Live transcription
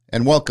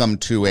And welcome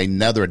to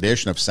another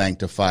edition of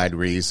Sanctified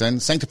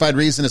Reason. Sanctified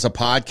Reason is a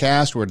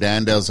podcast where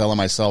Dan Delzell and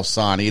myself,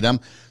 Son Edom,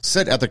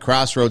 sit at the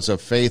crossroads of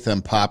faith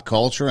and pop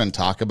culture and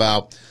talk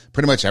about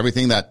pretty much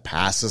everything that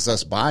passes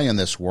us by in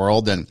this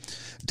world. And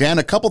Dan,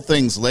 a couple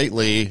things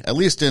lately, at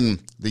least in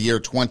the year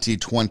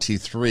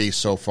 2023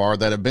 so far,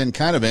 that have been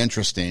kind of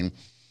interesting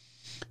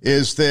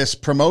is this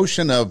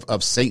promotion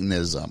of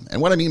Satanism.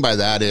 And what I mean by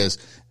that is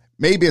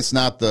maybe it's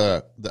not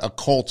the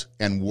occult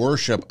and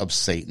worship of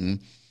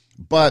Satan,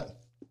 but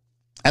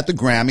at the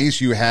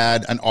Grammys, you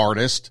had an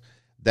artist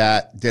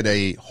that did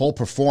a whole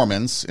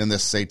performance in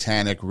this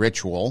satanic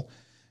ritual.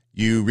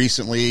 You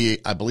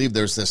recently, I believe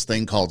there's this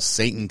thing called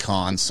Satan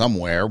Con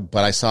somewhere,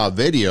 but I saw a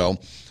video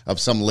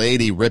of some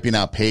lady ripping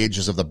out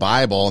pages of the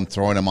Bible and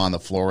throwing them on the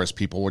floor as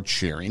people were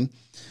cheering.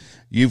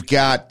 You've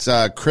got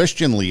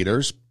Christian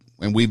leaders,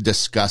 and we've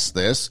discussed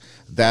this,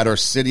 that are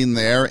sitting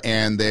there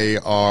and they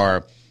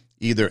are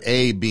either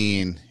A,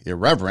 being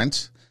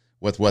irreverent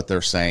with what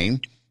they're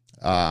saying,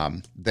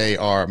 they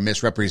are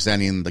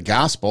misrepresenting the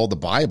gospel, the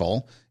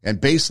Bible,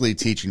 and basically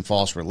teaching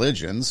false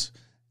religions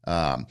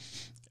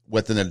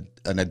with an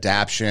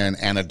adaptation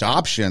and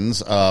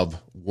adoptions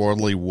of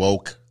worldly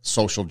woke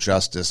social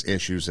justice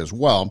issues as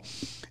well.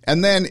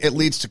 And then it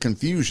leads to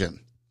confusion.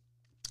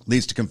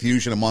 Leads to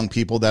confusion among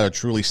people that are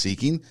truly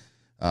seeking.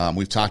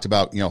 We've talked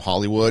about,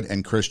 Hollywood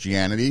and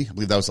Christianity. I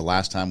believe that was the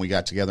last time we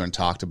got together and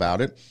talked about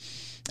it.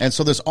 And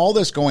so there's all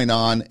this going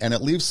on, and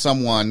it leaves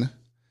someone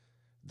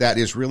that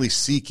is really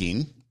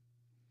seeking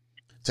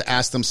to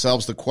ask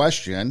themselves the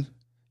question,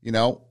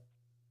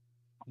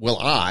 will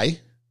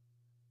I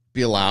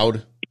be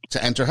allowed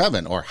to enter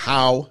heaven? Or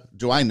how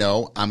do I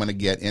know I'm going to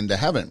get into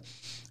heaven?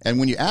 And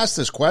when you ask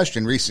this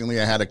question, recently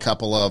I had a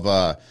couple of,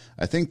 I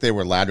think they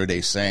were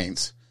Latter-day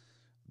Saints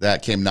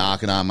that came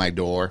knocking on my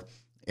door.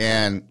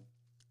 And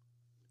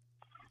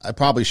I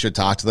probably should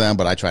talk to them,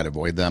 but I try to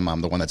avoid them.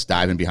 I'm the one that's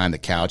diving behind the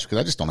couch because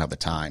I just don't have the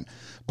time.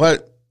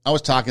 But I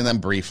was talking to them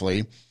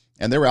briefly,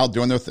 and they were out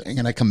doing their thing,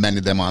 and I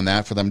commended them on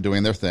that for them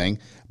doing their thing.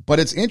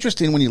 But it's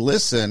interesting when you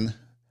listen,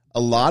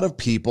 a lot of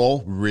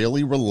people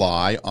really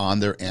rely on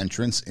their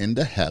entrance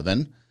into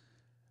heaven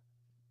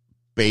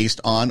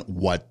based on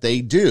what they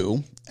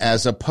do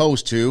as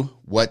opposed to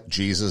what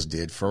Jesus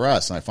did for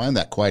us. And I find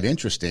that quite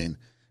interesting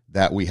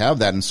that we have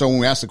that. And so when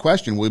we ask the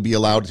question, will we be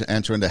allowed to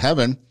enter into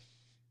heaven?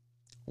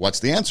 What's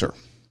the answer?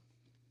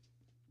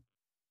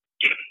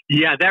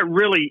 Yeah, that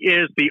really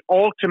is the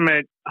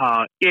ultimate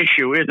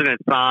issue, isn't it,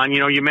 Son?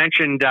 You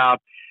mentioned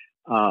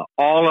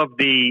all of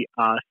the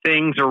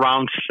things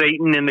around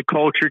Satan in the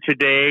culture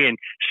today, and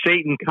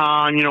Satan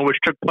Con, which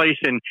took place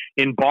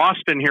in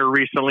Boston here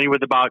recently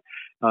with about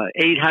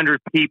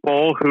 800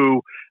 people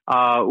who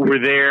were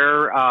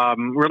there,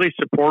 really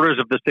supporters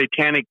of the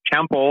Satanic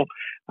Temple,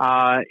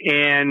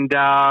 and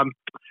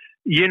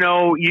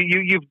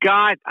you've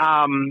got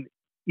a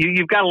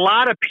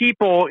lot of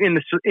people in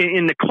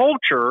the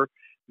culture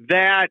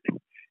that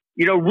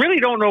really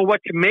don't know what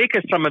to make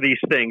of some of these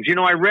things.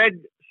 I read,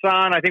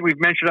 Son, I think we've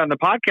mentioned on the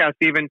podcast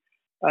even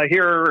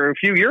here a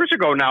few years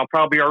ago now,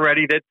 probably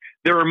already, that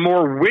there are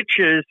more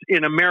witches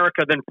in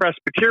America than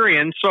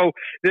Presbyterians. So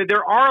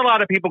there are a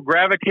lot of people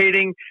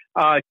gravitating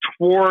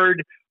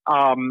toward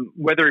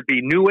whether it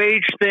be New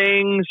Age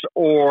things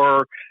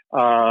or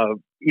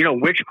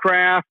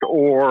witchcraft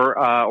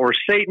or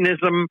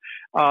Satanism,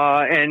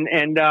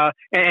 and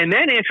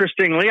then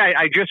interestingly,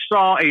 I just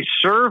saw a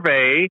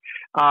survey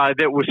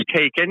that was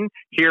taken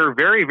here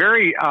very,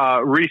 very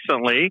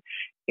recently,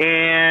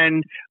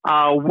 and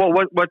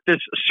what this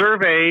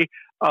survey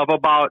of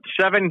about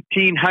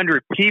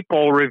 1,700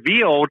 people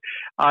revealed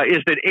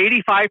is that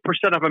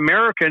 85% of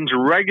Americans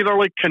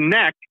regularly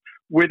connect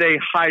with a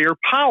higher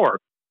power,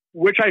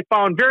 which I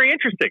found very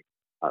interesting.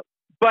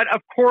 But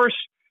of course,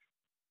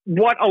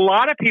 what a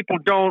lot of people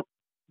don't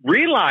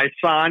realize,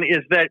 Son,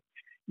 is that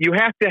you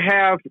have to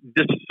have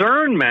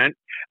discernment.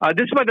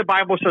 This is why the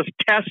Bible says,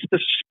 test the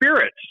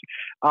spirits.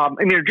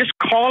 They're just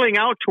calling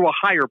out to a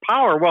higher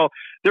power. Well,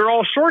 there are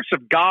all sorts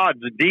of gods,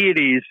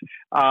 deities,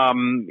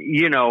 things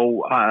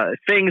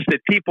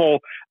that people,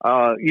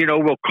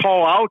 will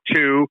call out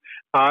to.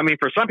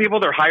 For some people,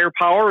 their higher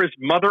power is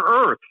Mother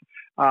Earth.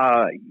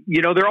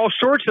 There are all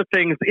sorts of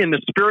things in the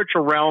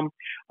spiritual realm,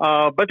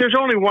 but there's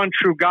only one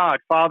true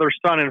God, Father,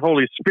 Son, and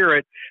Holy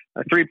Spirit,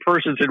 three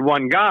persons in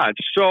one God.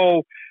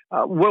 So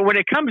when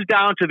it comes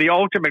down to the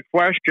ultimate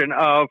question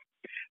of,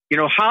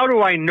 how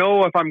do I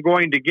know if I'm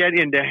going to get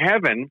into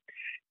heaven?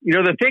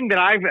 The thing that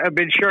I've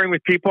been sharing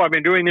with people, I've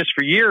been doing this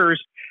for years,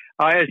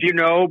 as you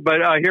know, but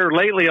here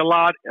lately a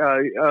lot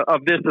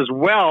of this as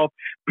well.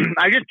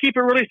 I just keep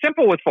it really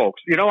simple with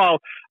folks.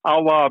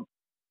 I'll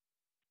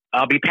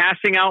be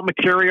passing out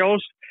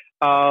materials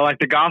like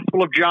the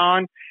Gospel of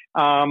John,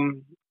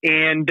 and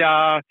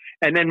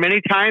then many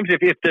times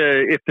if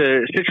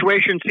the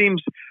situation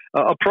seems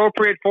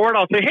appropriate for it,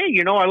 I'll say,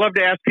 hey, I love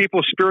to ask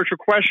people a spiritual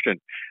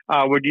question.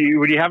 Would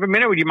you have a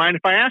minute? Would you mind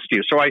if I asked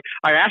you? So I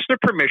ask their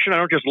permission. I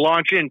don't just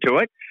launch into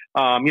it.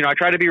 I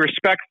try to be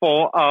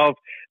respectful of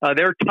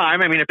their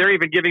time. If they're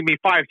even giving me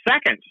 5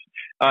 seconds,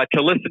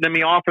 to listen to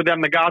me offer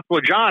them the Gospel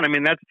of John. I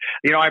mean, that's,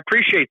 I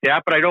appreciate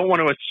that, but I don't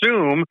want to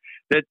assume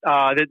that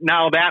that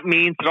now that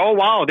means that, oh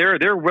wow,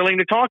 they're willing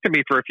to talk to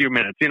me for a few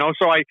minutes.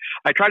 So I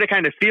try to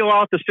kind of feel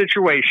out the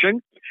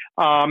situation,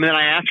 and then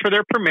I ask for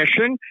their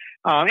permission.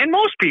 And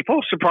most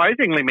people,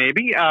 surprisingly,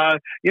 maybe,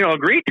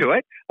 agree to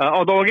it.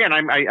 Although, again,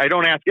 I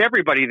don't ask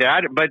everybody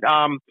that. But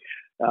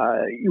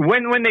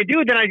when they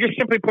do, then I just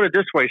simply put it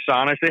this way,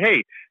 Son. I say,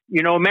 hey,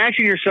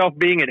 imagine yourself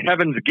being at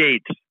heaven's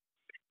gates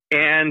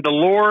and the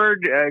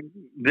Lord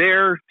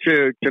there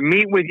to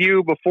meet with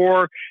you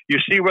before you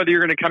see whether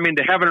you're going to come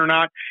into heaven or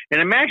not. And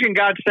imagine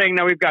God saying,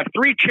 now we've got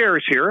 3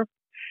 chairs here,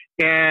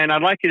 and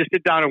I'd like you to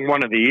sit down in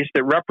one of these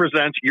that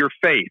represents your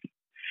faith.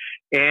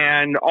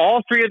 And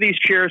all 3 of these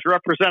chairs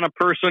represent a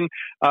person.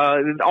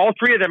 All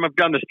 3 of them have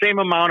done the same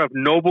amount of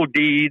noble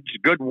deeds,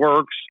 good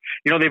works.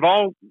 They've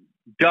all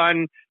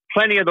done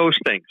plenty of those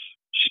things.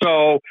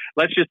 So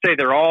let's just say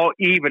they're all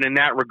even in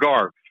that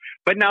regard.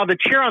 But now the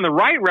chair on the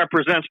right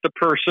represents the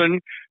person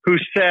who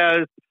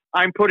says,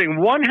 I'm putting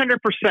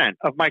 100%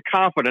 of my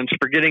confidence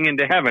for getting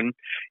into heaven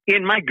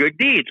in my good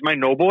deeds, my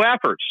noble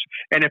efforts.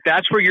 And if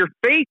that's where your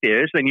faith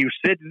is, then you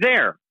sit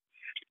there.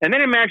 And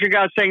then imagine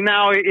God saying,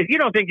 now, if you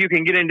don't think you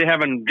can get into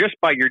heaven just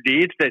by your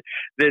deeds, that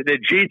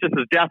Jesus'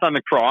 death on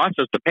the cross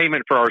is the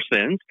payment for our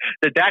sins,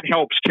 that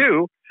helps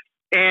too,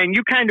 and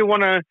you kind of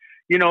want to,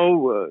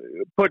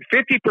 put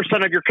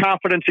 50% of your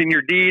confidence in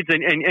your deeds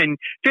and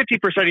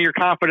 50% of your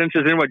confidence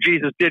is in what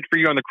Jesus did for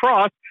you on the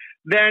cross,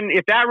 then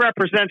if that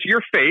represents your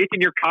faith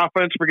and your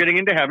confidence for getting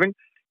into heaven,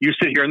 you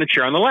sit here in the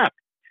chair on the left.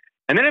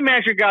 And then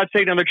imagine God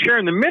saying, on the chair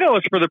in the middle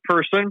is for the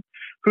person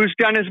who's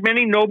done as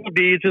many noble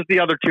deeds as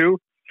the other 2,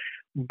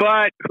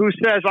 but who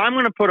says, I'm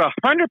going to put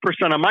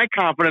 100% of my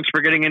confidence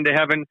for getting into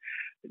heaven,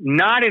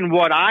 not in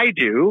what I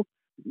do,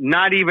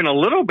 not even a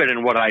little bit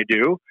in what I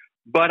do,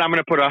 but I'm going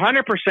to put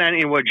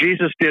 100% in what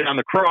Jesus did on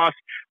the cross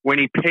when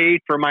he paid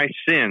for my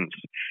sins.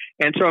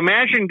 And so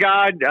imagine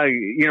God,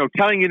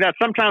 telling you that.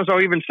 Sometimes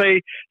I'll even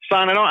say,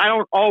 son, I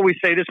don't always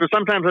say this, but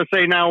sometimes I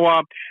say,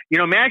 now,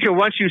 imagine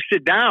once you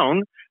sit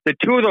down, the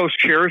 2 of those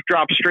chairs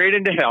drop straight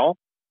into hell.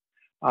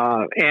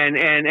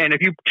 And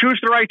if you choose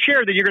the right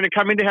chair, then you're going to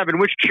come into heaven.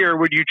 Which chair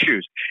would you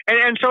choose?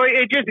 And so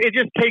it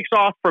just takes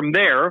off from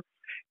there.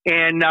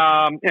 And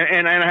I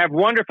have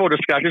wonderful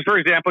discussions. For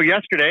example,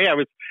 yesterday I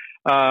was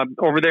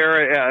over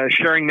there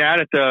sharing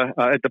that at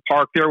the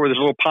park there, where there's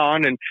a little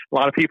pond, and a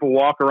lot of people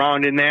walk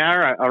around in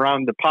there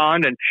around the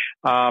pond. And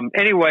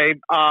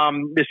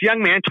this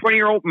young man,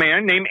 20-year-old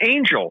man named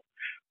Angel,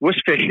 was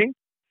fishing.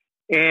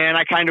 And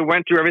I kind of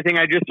went through everything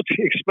I just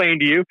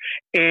explained to you.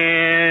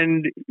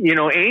 And,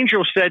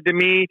 Angel said to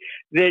me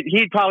that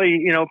he'd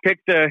probably, pick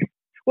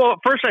well,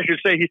 first I should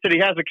say, he said he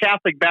has a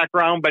Catholic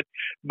background, but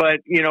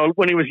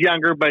when he was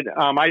younger, but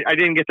I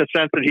didn't get the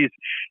sense that he's,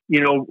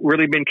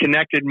 really been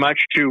connected much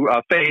to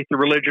faith, the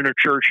religion, or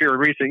church here in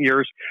recent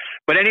years.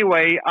 But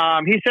anyway,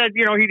 he said,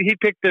 he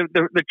picked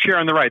the chair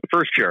on the right, the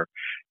first chair,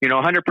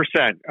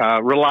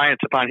 100% reliance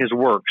upon his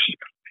works.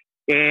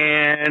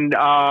 And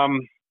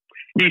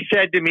he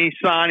said to me,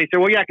 son, he said,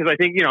 well, yeah, because I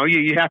think,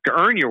 you have to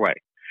earn your way.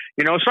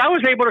 So I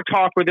was able to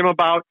talk with him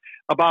about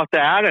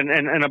that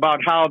and about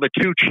how the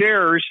 2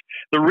 chairs,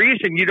 the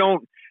reason you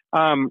don't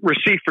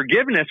receive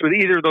forgiveness with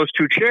either of those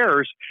 2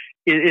 chairs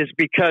is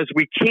because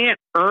we can't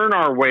earn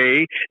our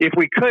way. If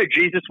we could,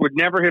 Jesus would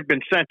never have been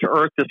sent to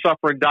earth to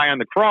suffer and die on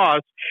the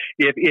cross.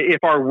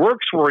 If our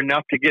works were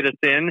enough to get us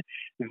in,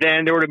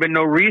 then there would have been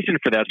no reason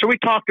for that. So we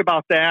talked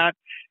about that.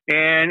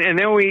 And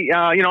then we,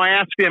 I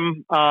asked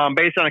him,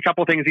 based on a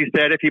couple of things he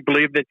said, if he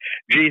believed that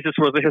Jesus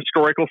was a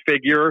historical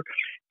figure.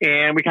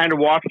 And we kind of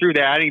walked through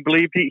that. And he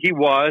believed he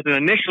was. And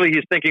initially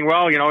he's thinking,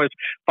 well, his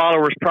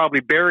followers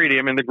probably buried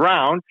him in the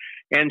ground.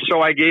 And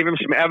so I gave him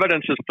some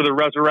evidences for the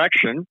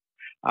resurrection,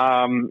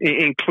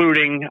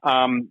 including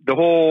the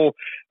whole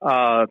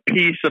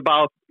piece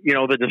about,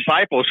 the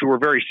disciples who were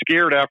very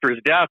scared after his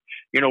death,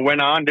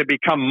 went on to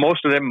become,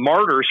 most of them,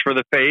 martyrs for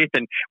the faith.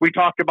 And we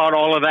talked about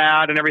all of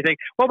that and everything.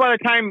 Well, by the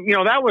time,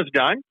 that was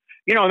done,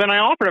 then I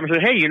offered him, I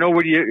said, hey,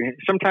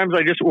 sometimes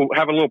I just will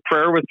have a little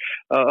prayer with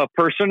a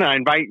person. I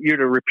invite you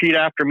to repeat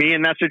after me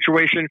in that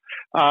situation.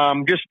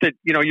 Just that,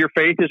 your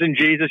faith is in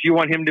Jesus. You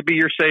want him to be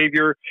your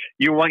savior.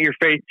 You want your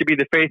faith to be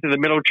the faith of the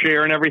middle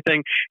chair and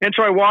everything. And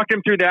so I walked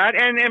him through that.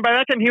 And by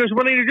that time he was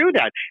willing to do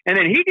that. And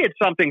then he did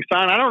something,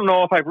 son. I don't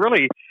know if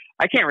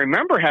I can't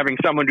remember having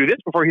someone do this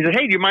before. He said,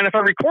 hey, do you mind if I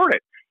record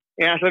it?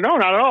 And I said, no,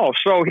 not at all.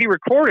 So he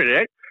recorded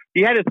it.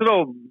 He had this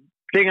little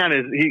thing on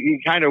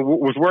he kind of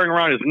was wearing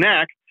around his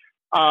neck.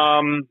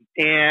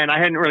 And I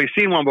hadn't really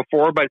seen one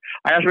before, but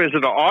I asked him, is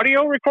it an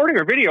audio recording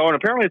or video? And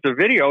apparently it's a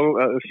video.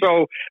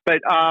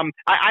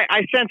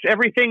 I sense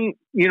everything,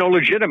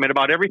 legitimate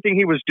about everything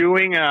he was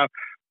doing.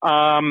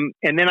 And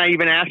then I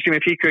even asked him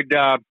if he could,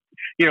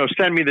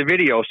 send me the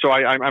video. So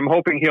I'm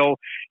hoping he'll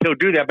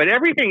do that. But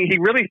everything, he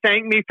really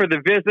thanked me for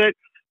the visit.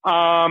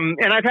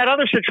 And I've had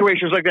other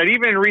situations like that,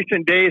 even in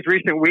recent days,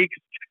 recent weeks,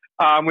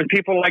 with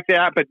people like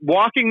that, but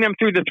walking them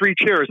through the 3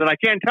 chairs. And I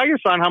can't tell you,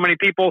 son, how many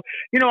people,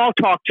 I'll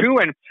talk to.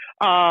 And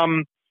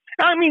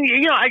I mean,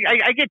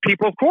 I get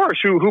people, of course,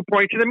 who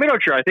point to the middle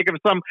chair. I think of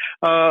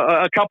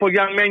a couple of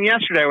young men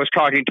yesterday I was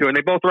talking to, and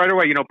they both right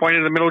away, pointed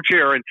to the middle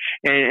chair,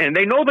 and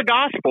they know the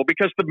gospel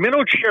because the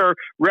middle chair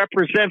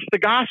represents the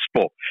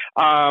gospel,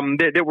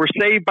 that we're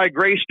saved by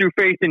grace through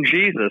faith in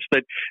Jesus,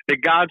 that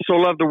God so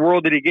loved the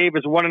world that he gave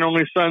his one and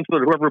only son so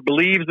that whoever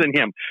believes in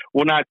him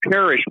will not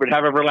perish but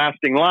have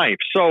everlasting life.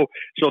 So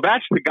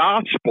that's the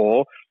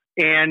gospel.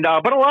 And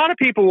but a lot of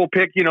people will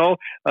pick,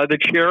 the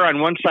chair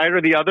on one side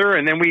or the other,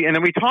 and then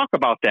we talk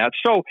about that.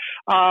 So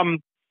I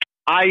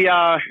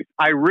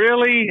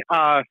really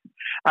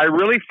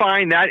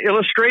find that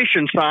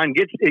illustration, son,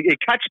 it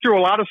cuts through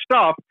a lot of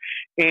stuff,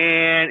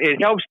 and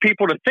it helps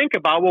people to think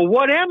about, well,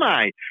 what am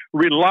I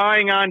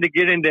relying on to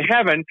get into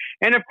heaven?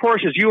 And of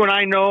course, as you and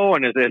I know,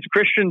 and as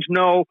Christians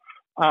know,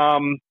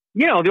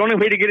 the only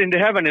way to get into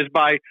heaven is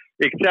by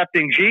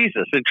accepting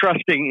Jesus and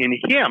trusting in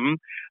him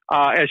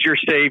as your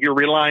Savior,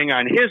 relying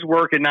on his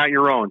work and not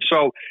your own.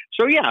 So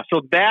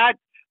that's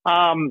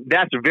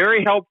a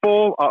very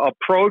helpful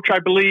approach, I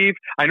believe.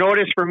 I know it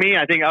is for me.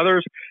 I think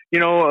others,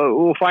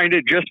 will find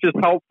it just as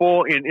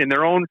helpful in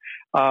their own,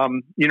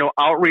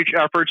 outreach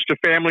efforts to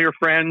family or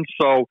friends.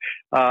 So,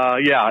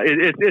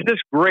 it's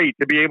just great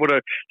to be able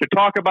to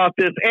talk about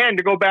this and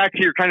to go back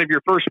to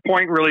your first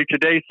point really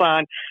today,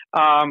 Son.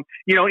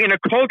 In a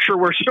culture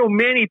where so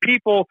many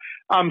people,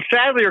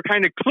 sadly are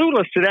kind of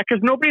clueless to that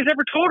because nobody's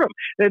ever told them.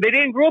 They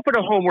didn't grow up in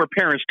a home where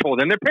parents told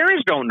them. Their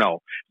parents don't know.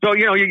 So,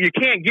 you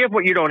can't give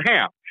what you don't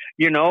have.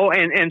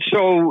 And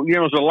so,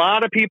 there's a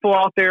lot of people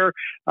out there.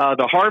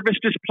 The harvest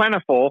is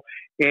plentiful,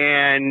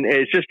 and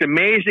it's just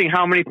amazing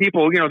how many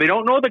people, they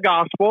don't know the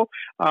gospel.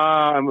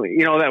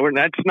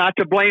 That's not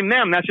to blame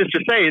them. That's just to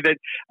say that,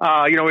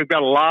 we've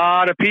got a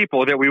lot of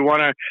people that we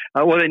want to,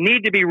 that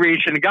need to be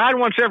reached, and God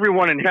wants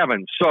everyone in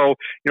heaven. So,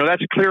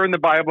 that's clear in the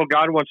Bible.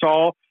 God wants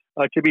all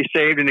to be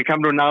saved and to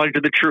come to a knowledge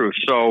of the truth.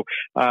 So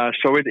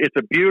it's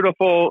a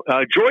beautiful,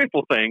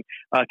 joyful thing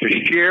to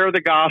share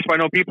the gospel. I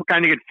know people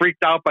kind of get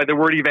freaked out by the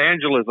word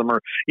evangelism,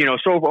 or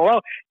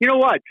well, you know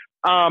what?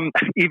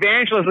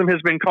 Evangelism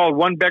has been called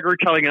one beggar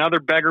telling another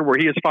beggar where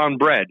he has found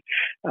bread.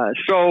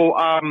 So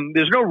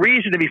there's no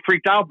reason to be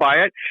freaked out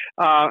by it.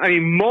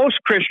 Most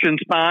Christians,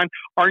 Don,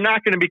 are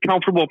not going to be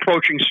comfortable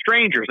approaching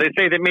strangers. They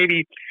say that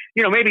maybe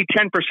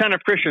 10%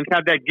 of Christians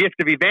have that gift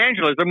of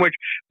evangelism,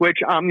 which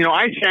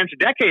I sensed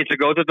decades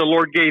ago that the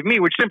Lord gave me,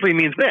 which simply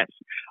means this.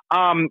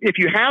 If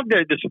you have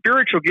the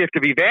spiritual gift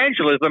of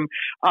evangelism,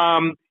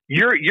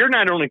 you're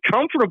not only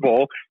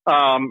comfortable,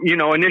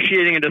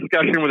 initiating a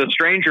discussion with a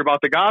stranger about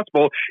the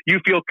gospel, you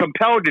feel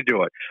compelled to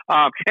do it.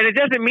 And it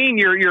doesn't mean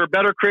you're a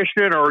better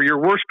Christian or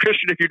you're a worse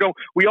Christian if you don't.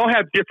 We all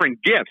have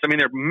different gifts.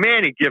 There are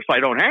many gifts I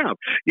don't have,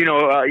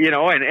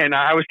 and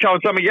I was telling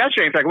somebody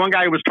yesterday, in fact, one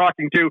guy I was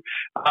talking to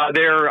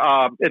there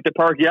at the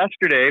park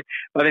yesterday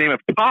by the name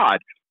of Todd.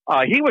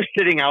 He was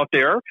sitting out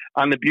there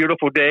on the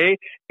beautiful day,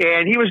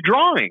 and he was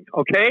drawing.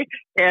 Okay,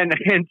 and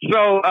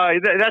so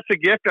that's a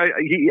gift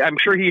I'm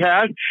sure he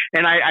has.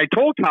 And I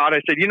told Todd, I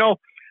said,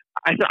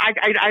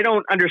 I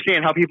don't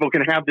understand how people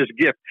can have this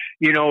gift,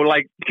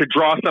 like to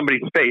draw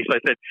somebody's face. I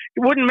said, it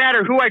wouldn't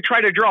matter who I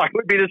try to draw. It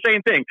would be the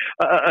same thing.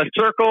 A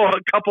circle,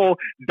 a couple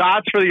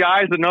dots for the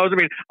eyes, the nose.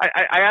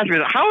 I asked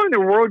him, how in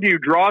the world do you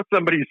draw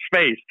somebody's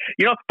face?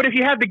 But if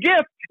you have the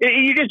gift,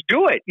 you just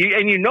do it,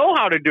 and you know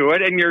how to do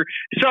it. And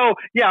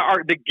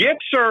the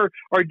gifts are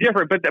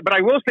different. But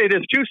I will say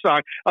this too,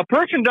 son. A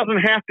person doesn't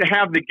have to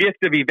have the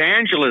gift of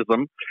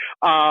evangelism,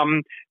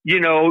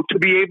 to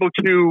be able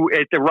to,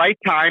 at the right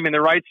time, in the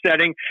right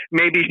setting,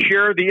 maybe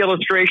share the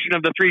illustration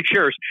of the three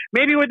chairs,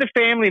 maybe with a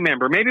family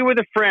member, maybe with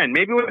a friend,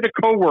 maybe with a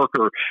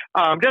coworker.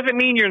 Doesn't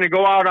mean you're going to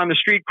go out on the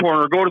street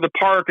corner or go to the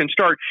park and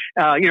start,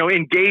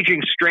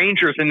 engaging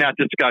strangers in that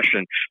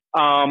discussion.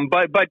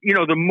 But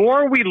the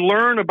more we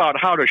learn about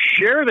how to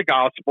share the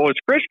gospel as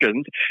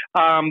Christians,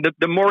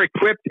 the more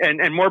equipped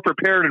and more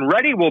prepared and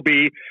ready we'll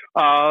be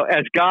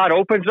as God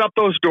opens up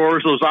those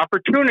doors, those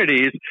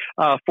opportunities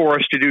for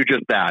us to do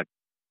just that.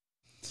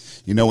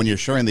 When you're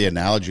showing the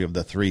analogy of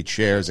the three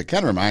chairs, it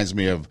kind of reminds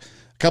me of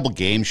a couple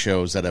game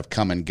shows that have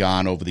come and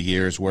gone over the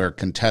years where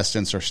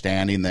contestants are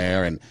standing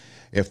there, and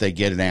if they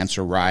get an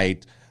answer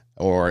right,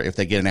 or if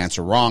they get an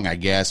answer wrong, I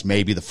guess,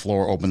 maybe the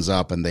floor opens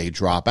up and they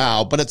drop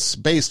out, but it's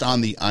based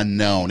on the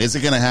unknown. Is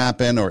it going to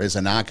happen or is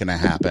it not going to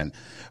happen?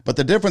 But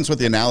the difference with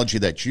the analogy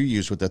that you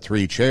use with the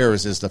three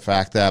chairs is the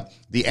fact that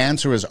the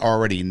answer is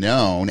already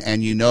known,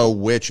 and you know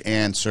which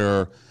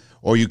answer,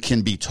 or you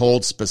can be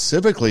told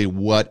specifically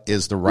what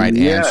is the right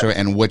answer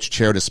and which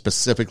chair to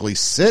specifically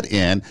sit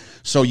in,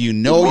 so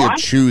you're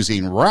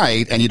choosing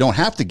right and you don't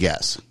have to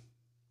guess.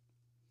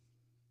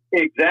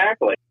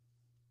 Exactly.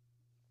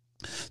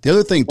 The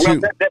other thing, too...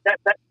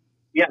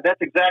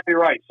 that's exactly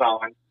right,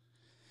 Solomon.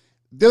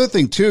 The other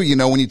thing, too,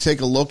 when you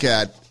take a look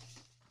at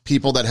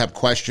people that have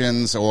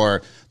questions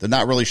or they're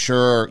not really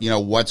sure,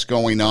 what's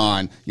going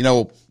on,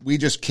 we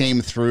just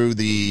came through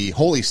the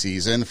holy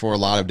season for a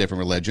lot of different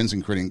religions,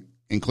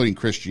 including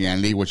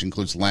Christianity, which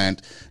includes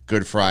Lent,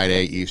 Good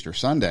Friday, Easter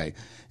Sunday.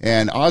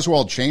 And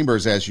Oswald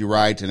Chambers, as you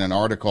write in an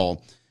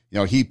article,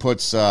 he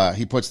puts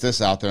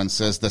this out there and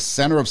says the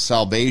center of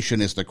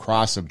salvation is the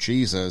cross of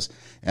Jesus,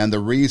 and the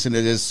reason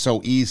it is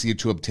so easy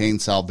to obtain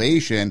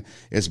salvation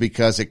is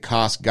because it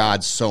costs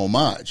God so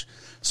much.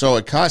 So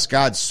it costs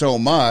God so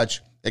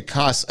much, it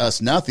costs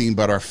us nothing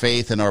but our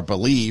faith and our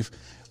belief,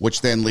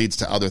 which then leads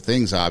to other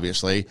things,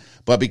 obviously.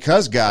 But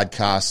because God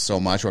costs so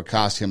much, or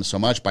cost him so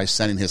much by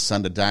sending his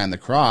son to die on the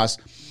cross,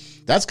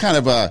 that's kind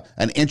of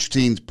an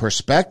interesting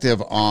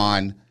perspective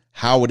on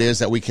how it is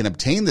that we can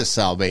obtain this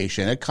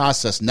salvation. It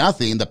costs us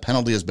nothing. The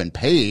penalty has been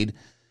paid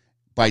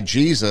by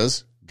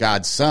Jesus,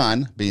 God's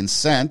son, being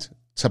sent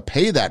to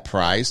pay that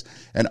price,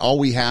 and all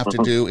we have to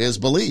do is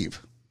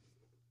believe.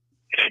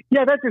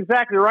 Yeah, that's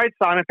exactly right,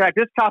 Son. In fact,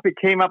 this topic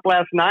came up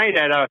last night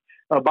at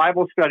a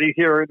Bible study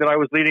here that I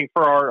was leading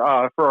for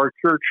our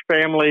church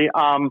family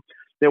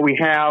that we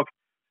have,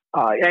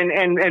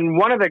 and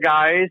one of the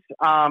guys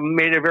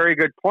made a very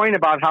good point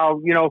about how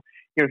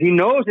he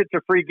knows it's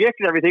a free gift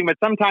and everything, but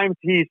sometimes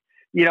he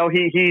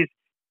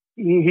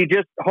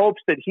just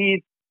hopes that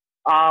he's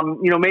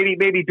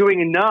maybe doing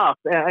enough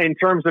in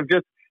terms of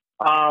just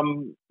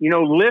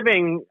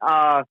living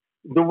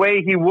the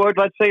way he would.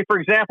 Let's say, for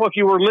example, if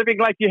you were living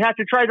like you had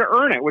to try to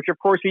earn it, which of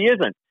course he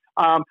isn't.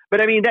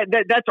 But I mean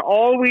that's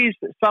always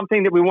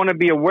something that we want to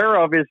be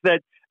aware of, is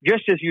that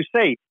just as you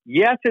say,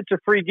 yes, it's a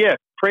free gift.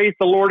 Praise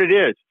the Lord, it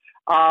is.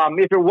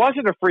 If it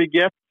wasn't a free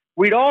gift,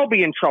 we'd all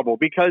be in trouble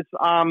because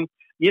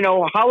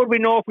how would we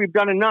know if we've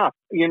done enough,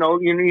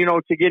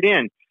 to get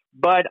in?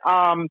 But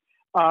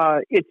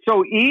it's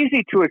so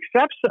easy to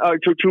accept,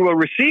 to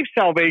receive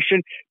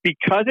salvation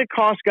because it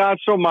cost God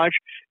so much.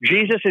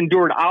 Jesus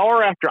endured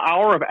hour after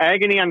hour of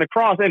agony on the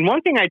cross. And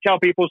one thing I tell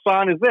people,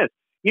 Son, is this: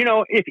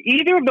 if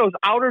either of those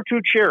outer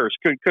two chairs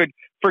could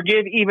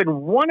forgive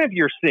even one of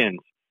your sins,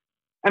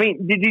 I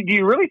mean, do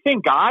you really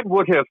think God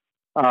would have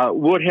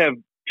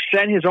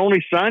sent his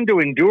only son to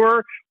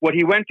endure what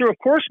he went through? Of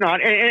course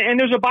not. And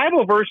there's a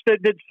Bible verse that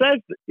says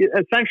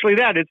essentially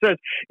that. It says,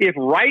 if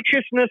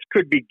righteousness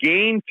could be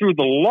gained through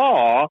the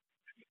law,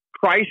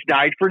 Christ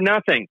died for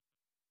nothing.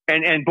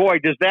 And boy,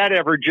 does that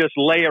ever just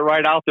lay it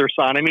right out there,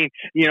 Son. I mean,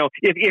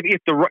 if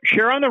the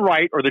chair on the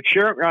right or the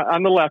chair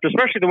on the left,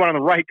 especially the one on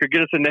the right, could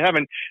get us into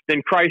heaven,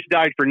 then Christ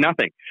died for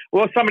nothing.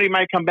 Well, somebody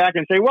might come back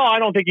and say, well, I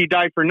don't think he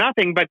died for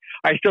nothing, but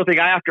I still think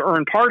I have to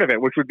earn part of it,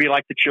 which would be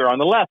like the chair on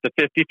the left, the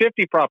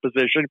 50-50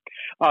 proposition.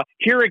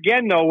 Here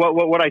again, though,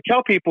 what I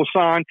tell people,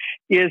 Son,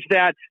 is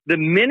that the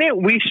minute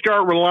we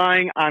start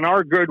relying on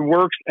our good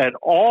works at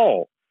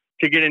all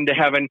to get into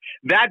heaven,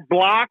 that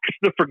blocks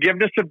the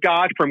forgiveness of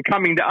God from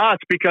coming to us,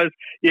 because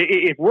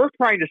if we're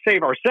trying to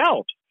save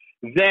ourselves,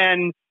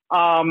 then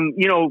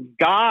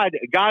God's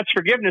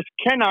forgiveness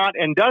cannot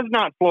and does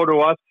not flow to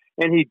us,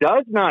 and he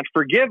does not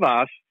forgive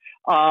us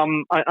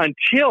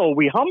until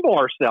we humble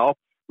ourselves,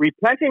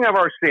 repenting of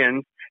our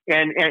sins,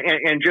 and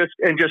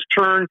just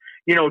turn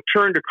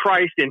to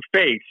Christ in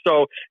faith.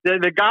 So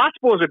the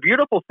gospel is a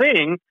beautiful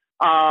thing,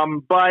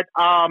 but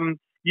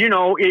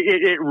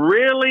it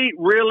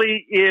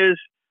really is.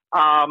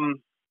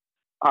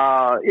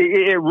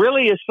 It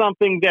really is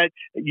something that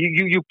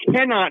you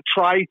cannot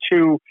try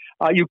to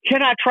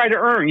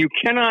earn. You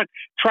cannot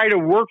try to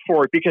work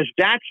for it, because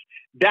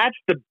that's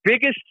the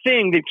biggest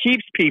thing that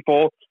keeps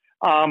people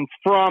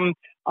from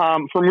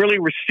really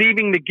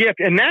receiving the gift.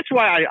 And that's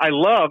why I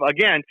love,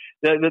 again,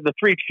 the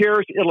three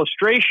chairs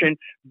illustration,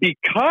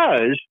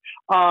 because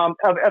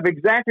of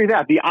exactly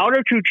that. The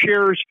outer two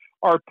chairs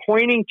are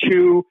pointing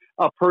to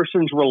a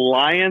person's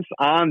reliance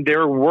on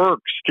their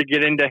works to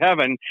get into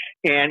heaven.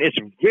 And it's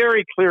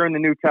very clear in the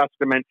New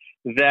Testament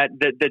that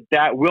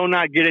will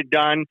not get it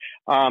done,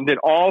 that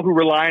all who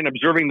rely on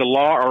observing the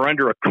law are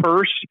under a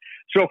curse.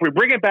 So if we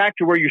bring it back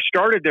to where you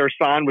started there,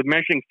 Son, with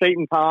mentioning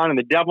Satan, Con, and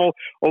the devil,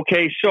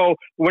 okay, so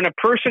when a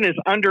person is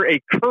under a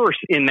curse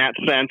in that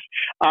sense,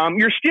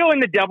 you're still in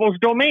the devil's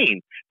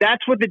domain.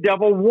 That's what the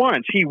devil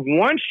wants. He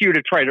wants you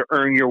to try to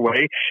earn your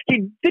way.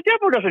 The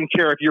devil doesn't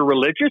care if you're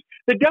religious.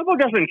 The devil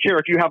doesn't care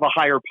if you have a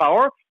higher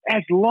power,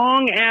 as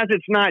long as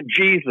it's not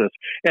Jesus,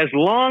 as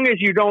long as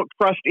you don't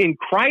trust in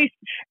Christ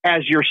as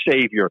your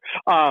Savior.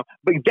 But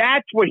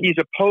that's what he's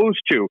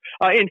opposed to.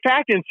 In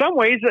fact, in some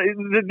ways,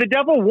 the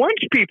devil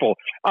wants people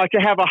to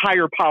have a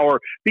higher power,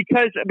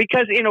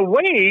 because in a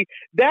way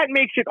that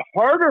makes it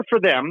harder for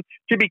them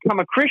to become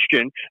a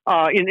Christian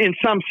in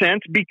some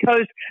sense,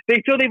 because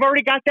they feel they've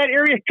already got that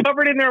area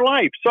covered in their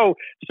life. So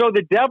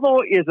the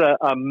devil is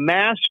a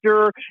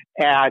master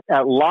at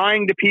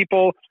lying to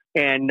people.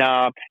 And,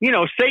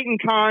 Satan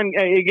Con,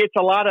 it gets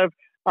a lot of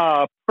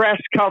press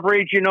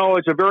coverage.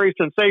 It's a very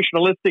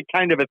sensationalistic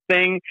kind of a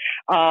thing.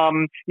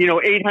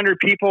 800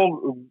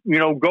 people,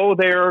 go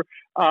there,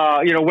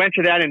 went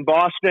to that in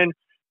Boston.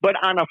 But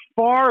on a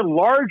far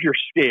larger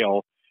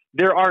scale,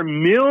 there are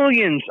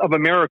millions of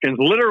Americans,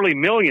 literally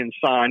millions,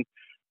 Son,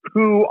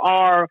 who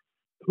are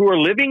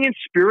living in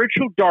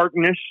spiritual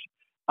darkness,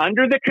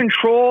 under the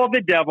control of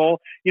the devil.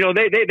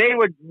 They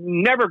would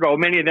never go,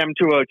 many of them,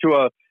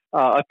 to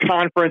a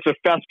conference, a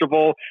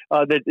festival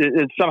that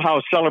is somehow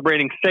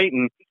celebrating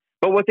Satan.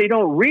 But what they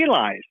don't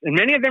realize, and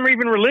many of them are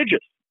even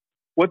religious,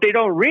 what they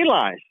don't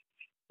realize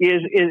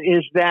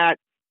is that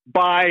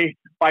by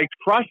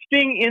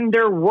trusting in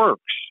their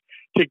works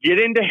to get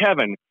into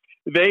heaven,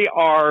 they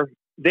are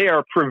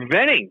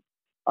preventing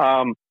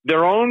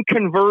their own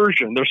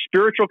conversion, their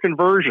spiritual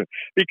conversion,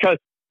 because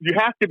you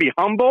have to be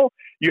humble,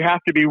 you have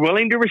to be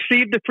willing to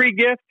receive the free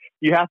gift,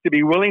 you have to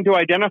be willing to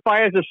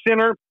identify as a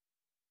sinner,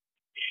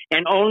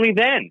 and only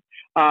then,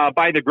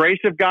 by the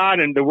grace of God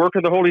and the work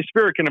of the Holy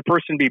Spirit, can a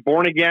person be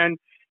born again,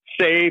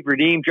 saved,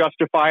 redeemed,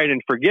 justified,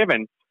 and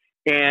forgiven.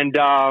 And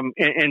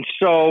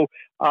so,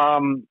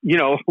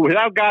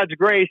 without God's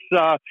grace,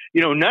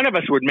 none of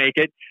us would make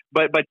it.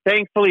 But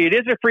thankfully, it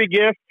is a free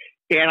gift.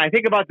 And I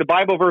think about the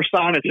Bible verse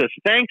on it says,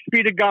 "Thanks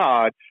be to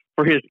God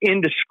for His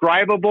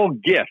indescribable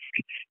gift."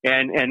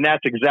 And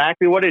that's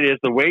exactly what it is.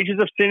 The wages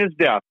of sin is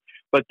death,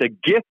 but the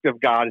gift of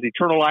God is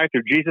eternal life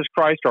through Jesus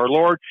Christ our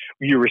Lord.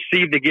 You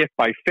receive the gift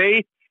by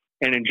faith.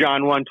 And in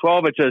John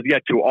 1:12, it says,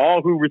 "Yet to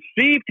all who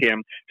received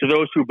Him, to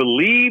those who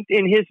believed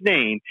in His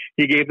name,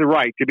 He gave the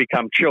right to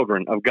become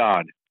children of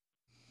God."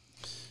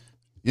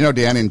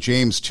 Dan, in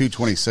James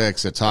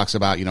 2:26, it talks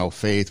about,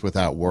 faith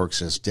without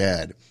works is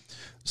dead.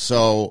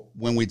 So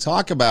when we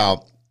talk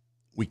about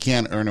we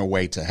can't earn our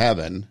way to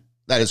heaven,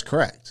 that is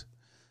correct.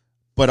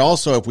 But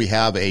also if we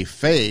have a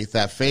faith,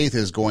 that faith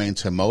is going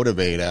to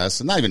motivate us,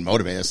 and not even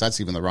motivate us,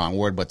 that's even the wrong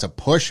word, but to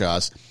push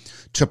us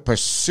to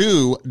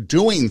pursue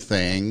doing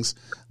things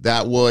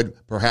that would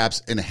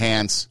perhaps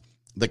enhance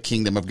the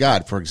kingdom of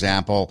God. For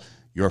example,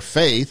 your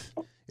faith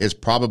is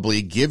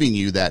probably giving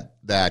you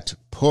that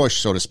push,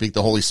 so to speak.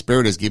 The Holy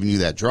Spirit is giving you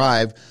that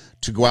drive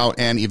to go out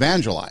and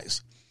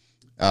evangelize.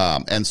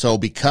 And so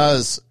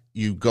because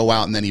you go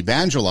out and then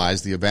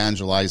evangelize, the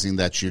evangelizing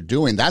that you're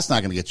doing, that's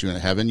not going to get you into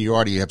heaven. You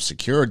already have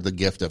secured the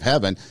gift of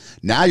heaven.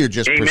 Now you're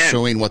just Amen.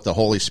 pursuing what the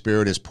Holy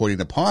Spirit is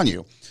putting upon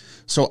you.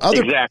 So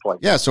Exactly.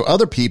 So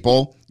other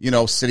people,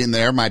 sitting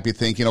there might be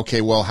thinking,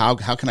 okay, well, how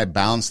can I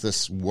balance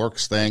this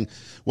works thing?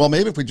 Well,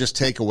 maybe if we just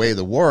take away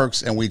the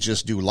works and we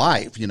just do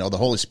life, the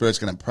Holy Spirit's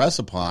going to impress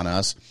upon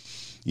us,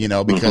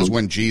 because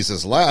when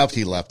Jesus left,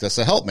 He left us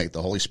a helpmate,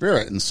 the Holy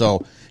Spirit. And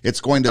so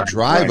it's going to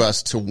drive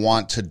us to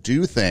want to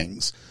do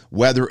things,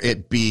 whether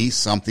it be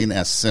something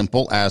as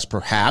simple as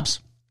perhaps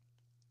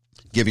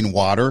giving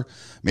water,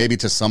 maybe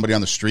to somebody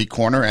on the street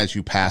corner as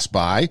you pass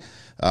by.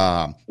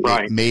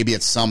 Maybe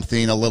it's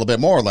something a little bit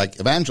more like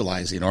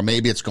evangelizing, or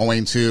maybe it's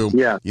going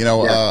to,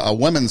 a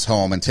women's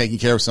home and taking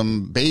care of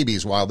some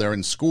babies while they're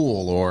in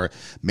school, or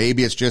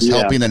maybe it's just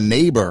helping a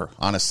neighbor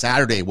on a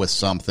Saturday with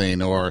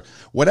something, or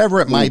whatever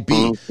it might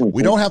be.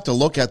 We don't have to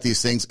look at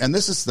these things. And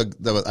this is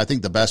I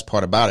think the best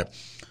part about it.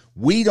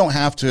 We don't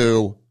have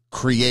to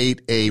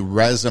create a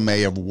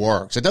resume of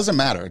works. It doesn't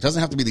matter. It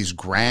doesn't have to be these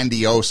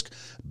grandiose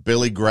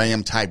Billy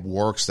Graham type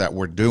works that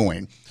we're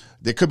doing.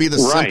 It could be the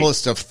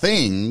simplest of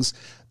things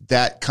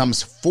that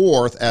comes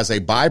forth as a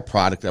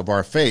byproduct of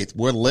our faith.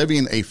 We're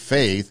living a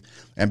faith,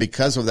 and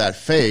because of that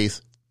faith,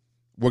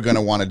 we're going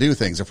to want to do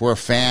things. If we're a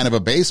fan of a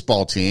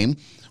baseball team,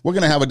 we're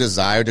going to have a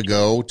desire to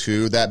go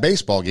to that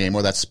baseball game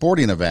or that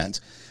sporting event.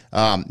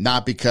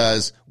 Not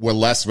because we're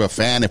less of a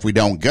fan if we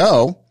don't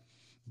go,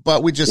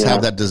 but we just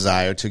have that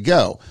desire to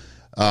go.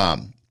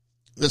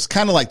 It's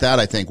kind of like that,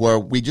 I think, where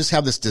we just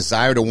have this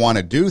desire to want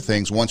to do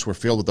things once we're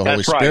filled with the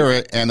Holy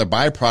Spirit, and the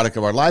byproduct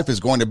of our life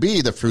is going to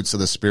be the fruits of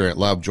the Spirit: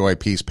 love, joy,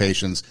 peace,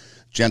 patience,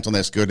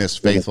 gentleness, goodness,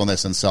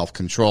 faithfulness, and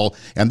self-control.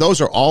 And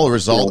those are all a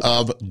result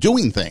of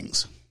doing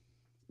things.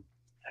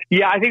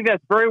 Yeah, I think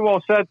that's very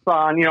well said,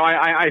 Son.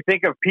 I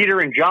think of Peter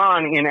and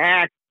John in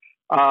Acts,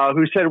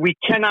 who said, "We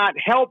cannot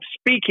help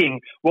speaking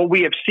what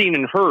we have seen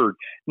and heard."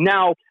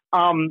 Now,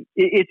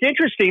 it's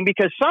interesting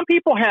because some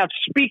people have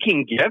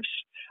speaking gifts.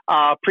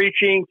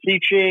 Preaching,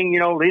 teaching,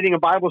 leading a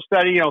Bible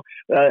study,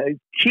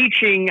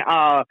 teaching.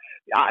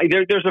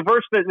 There's a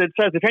verse that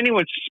says, if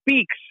anyone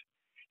speaks,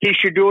 he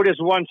should do it as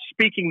one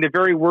speaking the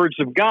very words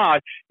of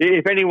God.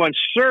 If anyone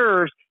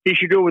serves, he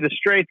should do it with the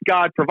strength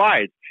God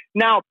provides.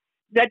 Now,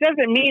 that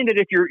doesn't mean that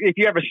if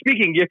you have a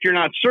speaking gift, you're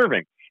not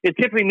serving. It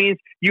simply means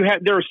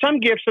there are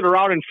some gifts that are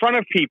out in front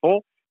of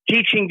people,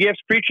 teaching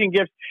gifts, preaching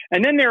gifts,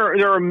 and then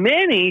there are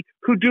many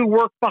who do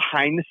work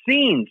behind the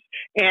scenes,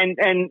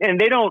 and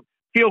they don't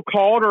feel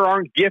called or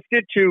aren't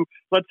gifted to,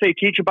 let's say,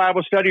 teach a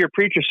Bible study or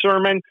preach a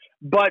sermon,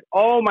 but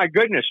oh my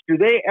goodness, do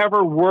they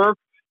ever work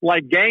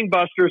like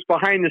gangbusters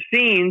behind the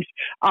scenes?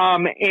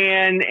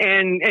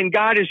 And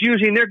God is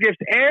using their gifts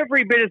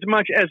every bit as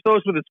much as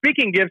those with the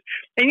speaking gifts.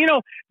 And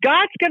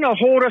God's going to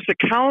hold us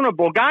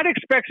accountable. God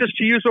expects us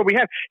to use what we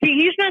have.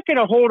 He's not going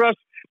to hold us.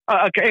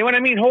 When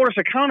I mean hold us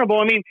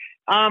accountable, I mean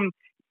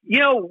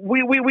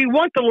we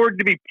want the Lord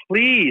to be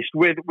pleased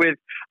with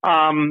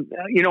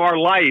our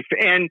life,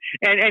 and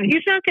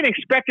He's not going to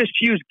expect us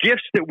to use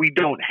gifts that we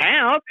don't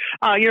have.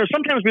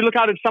 Sometimes we look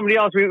out at somebody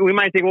else, we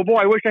might think, well, boy,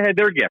 I wish I had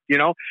their gift.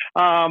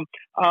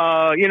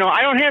 I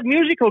don't have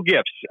musical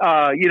gifts,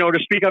 to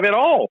speak of at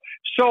all.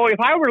 So if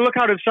I were to look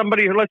out at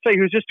somebody, let's say,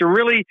 who's just a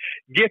really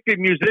gifted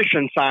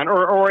musician, son,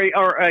 or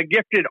a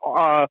gifted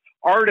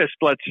artist,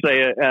 let's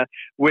say,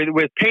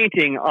 with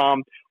painting,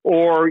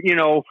 or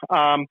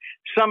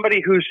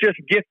somebody who's just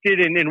gifted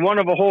in one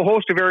of a whole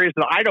host of areas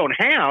that I don't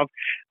have,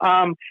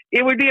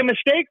 it would be a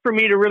mistake for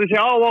me to really say,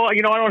 oh, well, I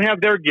don't have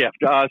their gift.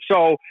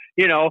 No,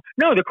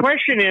 the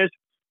question is,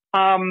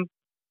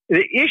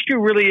 the issue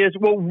really is,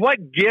 well, what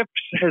gifts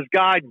has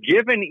God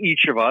given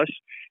each of us?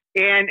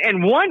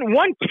 And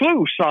one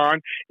clue, son,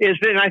 is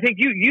that, and I think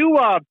you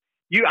I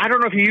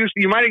don't know if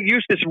you might have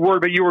used this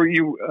word, but you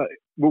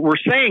were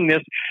saying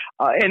this,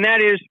 and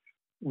that is,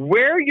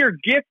 where your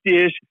gift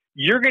is,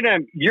 you're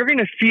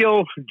gonna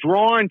feel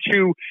drawn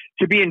to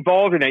be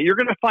involved in that. You're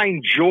gonna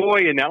find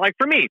joy in that. Like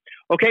for me,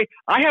 okay,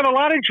 I have a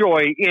lot of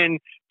joy in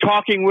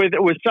talking with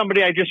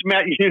somebody I just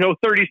met,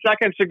 30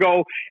 seconds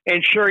ago,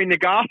 and sharing the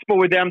gospel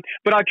with them.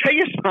 But I'll tell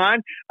you,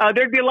 son,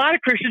 there'd be a lot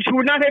of Christians who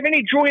would not have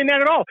any joy in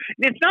that at all.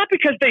 It's not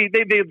because they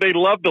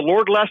love the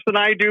Lord less than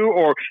I do,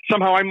 or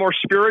somehow I'm more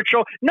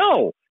spiritual.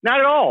 No,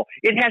 not at all.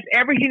 It has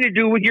everything to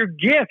do with your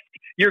gift.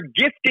 Your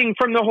gifting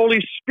from the Holy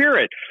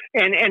Spirit.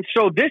 And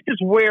so this is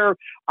where,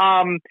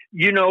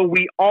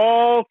 we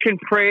all can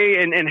pray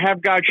and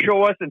have God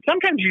show us. And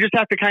sometimes you just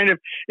have to kind of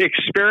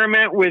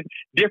experiment with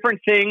different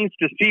things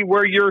to see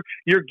where your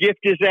gift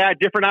is at,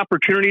 different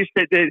opportunities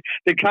that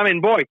come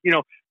in. Boy,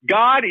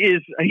 God he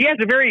has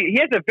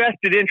a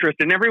vested interest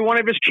in every one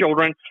of his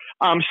children.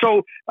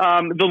 So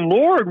the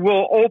Lord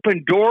will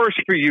open doors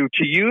for you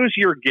to use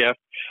your gift.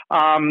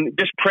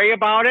 Just pray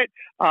about it.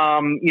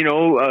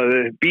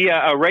 Be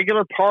a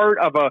regular part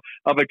of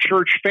a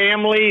church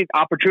family.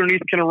 Opportunities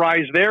can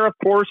arise there, of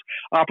course.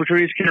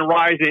 Opportunities can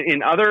arise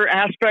in other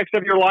aspects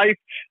of your life.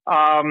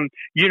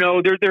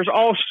 There's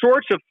all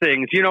sorts of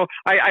things.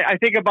 I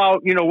think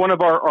about, one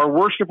of our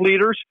worship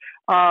leaders,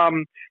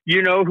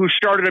 who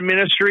started a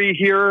ministry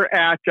here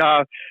at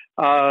the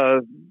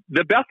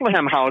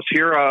Bethlehem House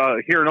here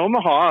in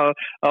Omaha,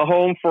 a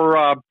home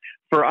for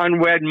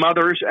unwed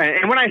mothers.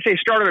 And when I say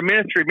started a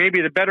ministry,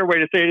 maybe the better way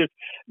to say it is,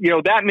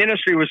 that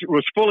ministry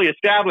was fully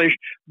established,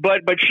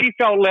 but she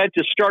felt led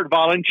to start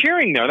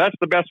volunteering there. That's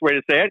the best way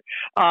to say it.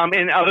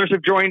 And others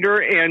have joined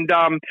her. And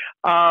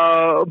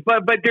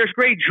but there's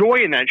great joy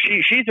in that.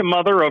 She's a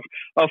mother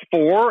of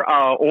four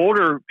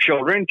older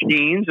children,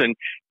 teens and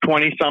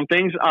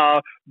 20-somethings.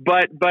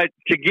 But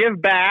to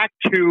give back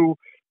to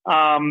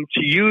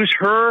use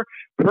her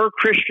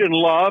Christian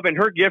love and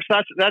her gifts,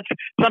 that's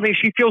something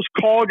she feels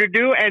called to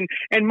do. And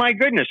my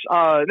goodness,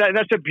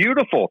 that's a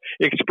beautiful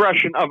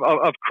expression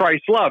of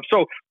Christ's love.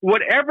 So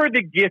whatever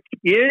the gift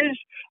is,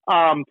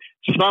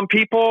 some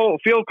people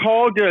feel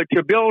called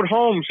to build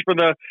homes for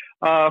the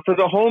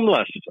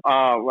homeless,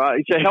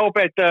 to help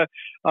at the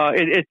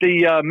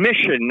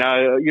mission,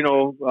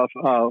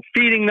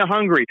 feeding the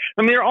hungry.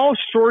 I mean, there are all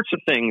sorts of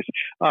things.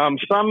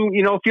 Some,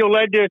 feel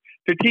led to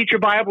teach a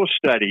Bible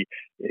study.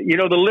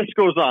 The list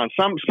goes on.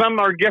 Some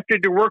are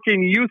gifted to work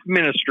in youth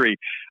ministry.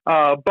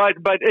 But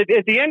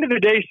at the end of the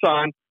day,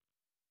 son,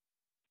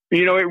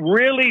 it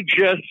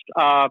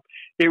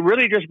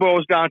really just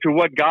boils down to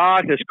what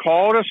God has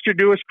called us to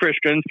do as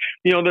Christians.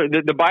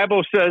 The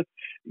Bible says,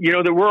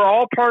 that we're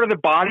all part of the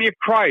body of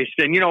Christ.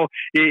 And,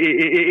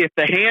 if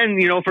the hand,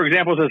 for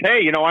example, says,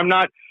 hey, I'm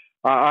not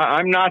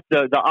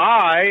the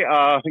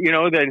eye,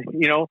 then,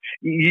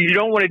 you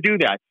don't want to do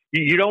that.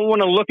 You don't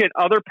want to look at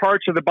other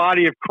parts of the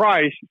body of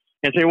Christ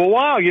and say, well,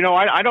 wow,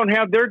 I don't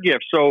have their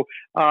gift. So,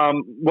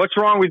 what's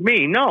wrong with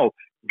me? No,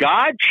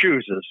 God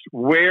chooses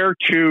where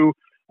to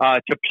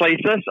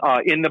place us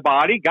in the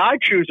body.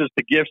 God chooses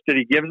the gifts that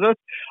he gives us.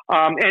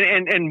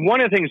 And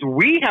one of the things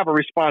we have a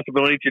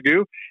responsibility to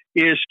do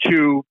is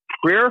to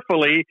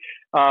prayerfully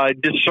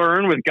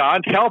discern, with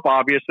God's help,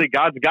 obviously,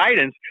 God's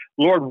guidance,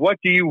 Lord, what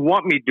do you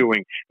want me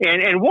doing?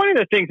 And one of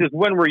the things is,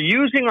 when we're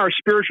using our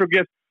spiritual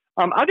gifts,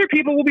 other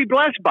people will be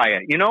blessed by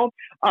it,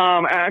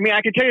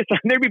 I can tell you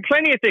something. There'd be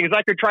plenty of things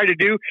I could try to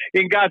do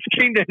in God's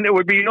kingdom that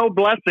would be no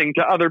blessing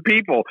to other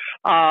people.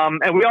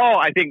 And we all,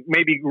 I think,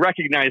 maybe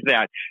recognize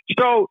that.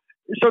 So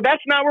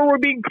that's not where we're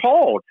being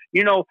called.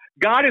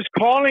 God is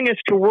calling us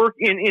to work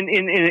in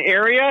an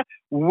area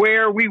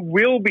where we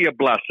will be a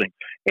blessing.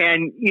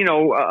 And,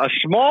 a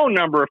small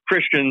number of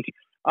Christians,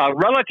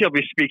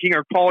 relatively speaking,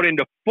 are called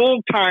into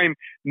full-time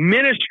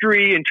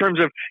ministry in terms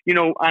of,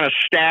 on a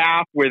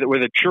staff with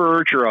a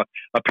church or a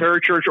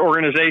parachurch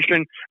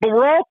organization. But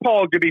we're all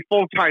called to be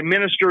full-time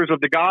ministers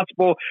of the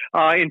gospel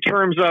in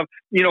terms of,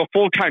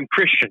 full-time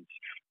Christians.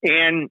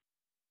 And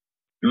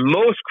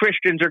most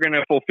Christians are going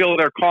to fulfill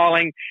their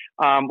calling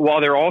while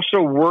they're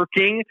also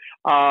working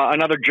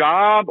another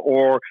job,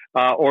 or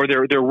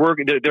their work.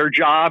 Their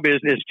job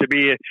is to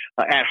be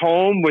at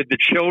home with the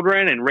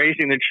children and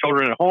raising the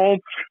children at home.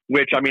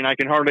 Which I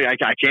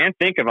can't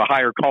think of a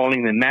higher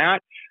calling than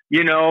that.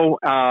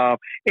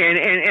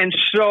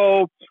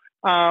 So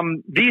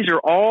these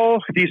are all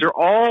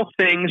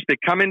things that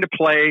come into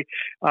play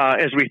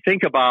as we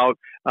think about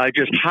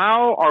just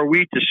how are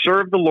we to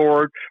serve the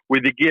Lord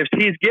with the gifts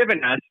he's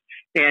given us.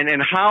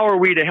 and how are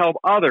we to help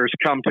others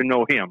come to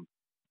know him?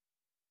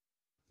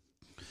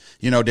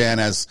 Dan,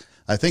 as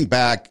I think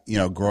back,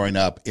 growing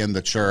up in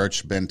the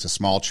church, been to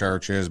small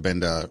churches,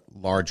 been to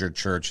larger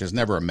churches,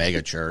 never a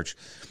mega church,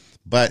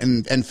 but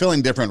and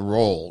filling different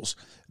roles,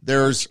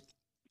 there's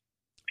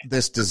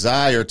this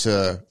desire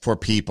for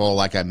people,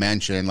 like I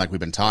mentioned, like we've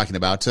been talking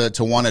about,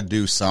 to want to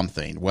do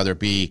something, whether it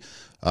be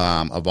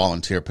a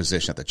volunteer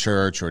position at the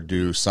church or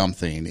do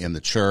something in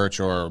the church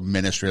or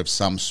ministry of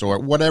some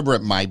sort, whatever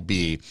it might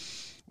be.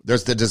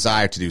 There's the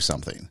desire to do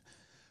something.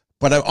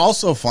 But I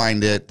also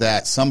find it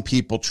that some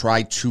people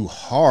try too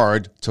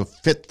hard to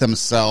fit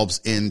themselves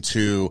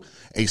into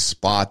a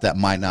spot that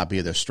might not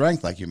be their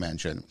strength, like you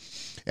mentioned.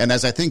 And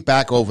as I think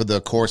back over the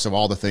course of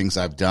all the things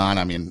I've done,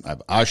 I mean,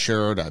 I've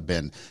ushered, I've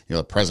been,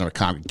 the president of a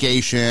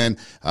congregation,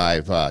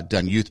 I've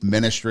done youth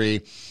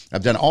ministry,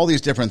 I've done all these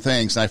different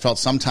things. And I felt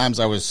sometimes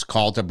I was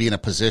called to be in a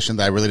position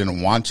that I really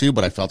didn't want to,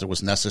 but I felt it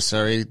was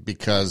necessary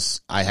because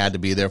I had to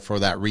be there for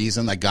that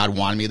reason, that God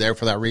wanted me there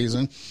for that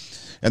reason.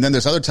 And then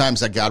there's other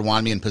times that God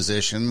wanted me in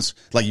positions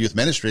like youth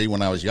ministry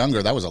when I was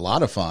younger. That was a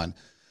lot of fun.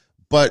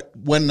 But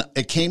when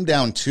it came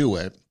down to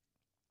it,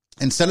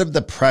 instead of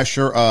the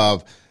pressure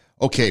of,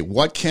 okay,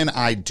 what can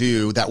I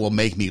do that will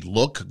make me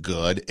look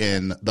good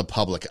in the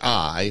public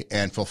eye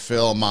and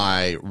fulfill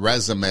my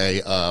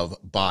resume of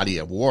body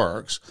of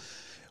works,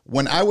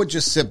 when I would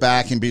just sit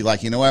back and be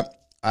like, you know what,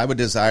 I have a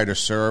desire to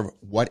serve.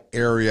 What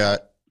area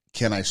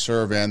can I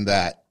serve in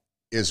that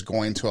is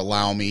going to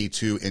allow me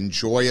to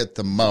enjoy it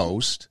the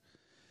most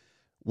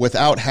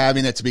without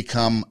having it to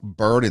become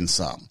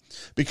burdensome?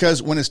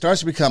 Because when it starts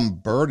to become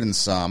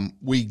burdensome,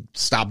 we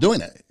stop doing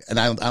it. And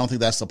I don't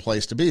think that's the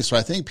place to be. So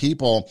I think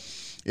people,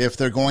 if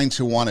they're going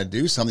to want to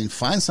do something,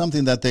 find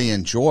something that they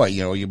enjoy.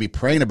 You'll be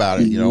praying about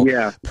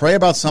it, pray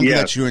about something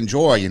that you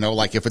enjoy,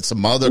 like if it's a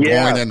mother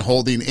going and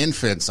holding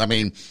infants, I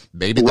mean,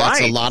 maybe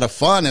that's a lot of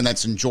fun and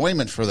that's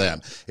enjoyment for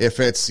them.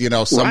 If it's,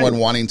 someone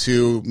wanting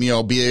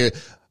to,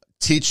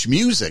 teach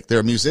music,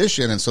 they're a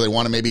musician, and so they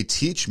want to maybe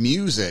teach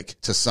music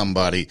to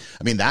somebody.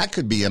 I mean, that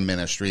could be a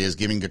ministry, is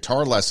giving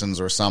guitar lessons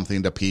or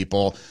something to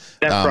people.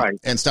 That's right.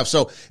 And stuff.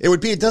 So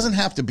it doesn't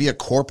have to be a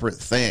corporate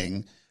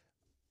thing.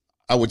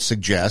 I would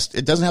suggest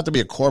it doesn't have to be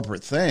a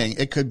corporate thing.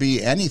 It could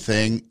be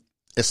anything,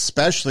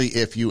 especially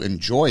if you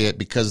enjoy it,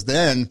 because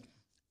then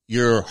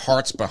your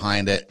heart's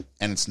behind it.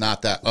 And it's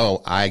not that,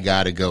 oh, I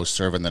got to go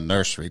serve in the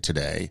nursery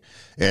today.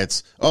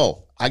 It's,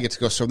 oh, I get to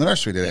go serve in the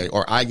nursery today,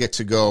 or I get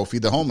to go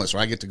feed the homeless, or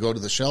I get to go to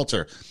the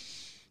shelter,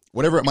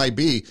 whatever it might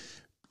be.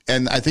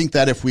 And I think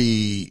that if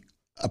we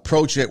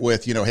approach it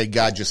with, hey,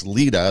 God, just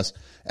lead us,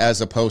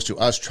 as opposed to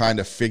us trying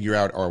to figure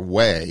out our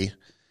way,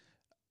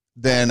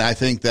 then I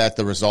think that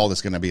the result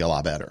is going to be a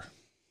lot better.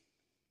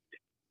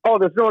 Oh,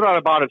 there's no doubt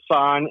about it,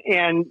 Son.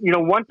 And,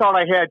 one thought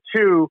I had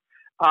too,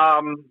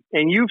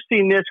 and you've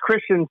seen this,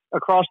 Christians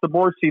across the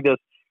board see this,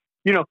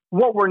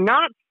 what we're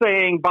not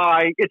saying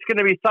by it's going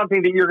to be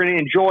something that you're going to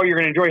enjoy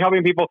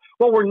helping people.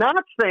 What we're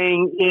not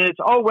saying is,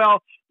 oh,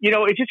 well,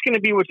 it's just going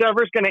to be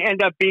whatever's going to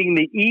end up being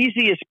the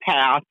easiest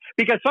path,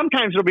 because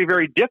sometimes it'll be a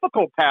very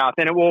difficult path,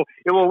 and it will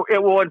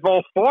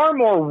involve far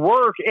more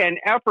work and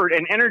effort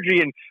and energy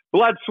and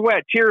blood,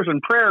 sweat, tears,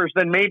 and prayers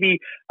than maybe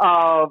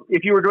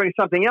if you were doing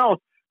something else.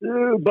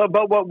 But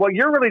what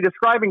you're really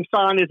describing,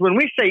 Son, is when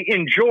we say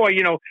enjoy,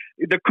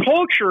 the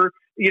culture,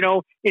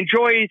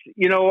 enjoys,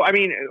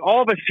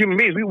 all of us as human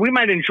beings, we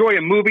might enjoy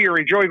a movie or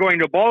enjoy going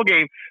to a ball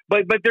game,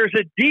 but there's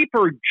a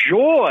deeper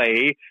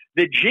joy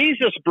that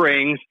Jesus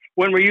brings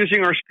when we're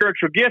using our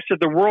spiritual gifts that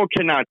the world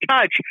cannot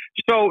touch.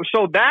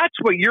 So that's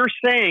what you're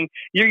saying.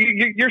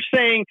 You're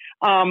saying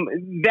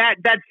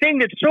that thing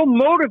that so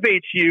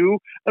motivates you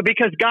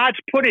because God's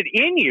put it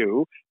in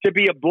you to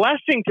be a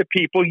blessing to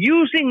people,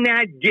 using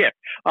that gift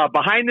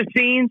behind the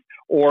scenes,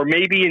 or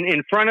maybe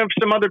in front of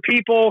some other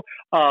people,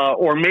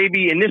 or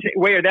maybe in this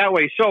way or that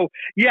way. So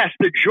yes,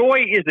 the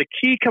joy is a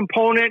key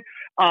component.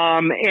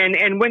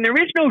 And when there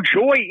is no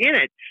joy in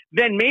it,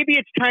 then maybe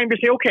it's time to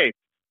say, okay,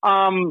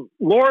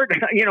 Lord,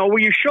 will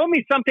you show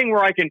me something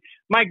where I can,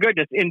 my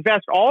goodness,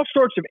 invest all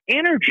sorts of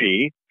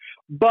energy,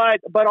 but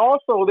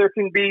also there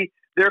can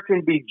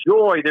be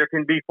joy, there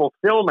can be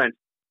fulfillment,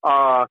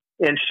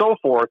 and so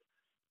forth.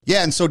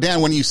 Yeah. And so,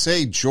 Dan, when you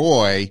say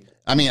joy,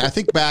 I mean, I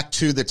think back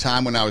to the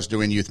time when I was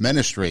doing youth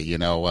ministry,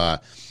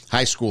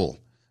 high school,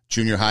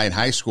 junior high and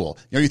high school.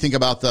 You think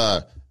about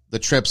the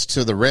trips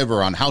to the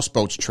river on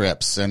houseboats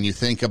trips, and you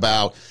think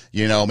about,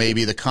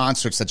 maybe the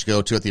concerts that you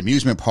go to at the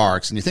amusement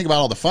parks, and you think about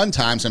all the fun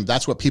times, and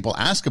that's what people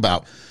ask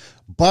about.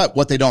 But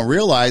what they don't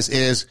realize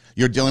is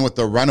you're dealing with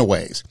the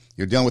runaways.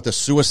 You're dealing with the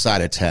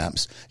suicide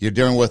attempts. You're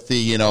dealing with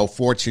the,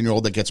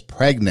 14-year-old that gets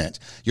pregnant.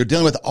 You're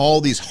dealing with all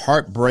these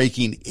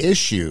heartbreaking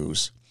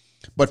issues.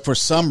 But for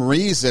some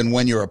reason,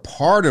 when you're a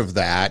part of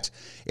that,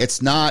 it's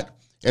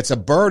a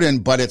burden,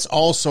 but it's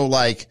also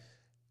like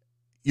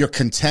you're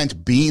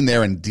content being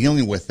there and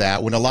dealing with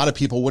that, when a lot of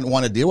people wouldn't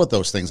want to deal with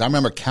those things. I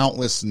remember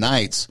countless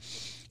nights,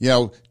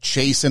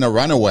 chasing a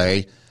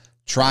runaway,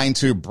 trying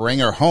to bring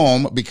her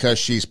home because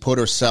she's put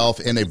herself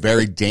in a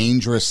very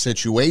dangerous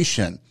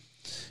situation.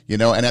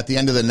 And at the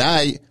end of the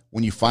night,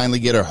 when you finally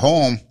get her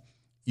home,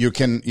 you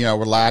can,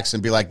 relax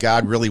and be like,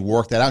 God really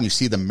worked that out. And you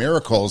see the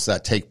miracles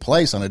that take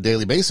place on a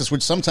daily basis,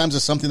 which sometimes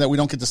is something that we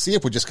don't get to see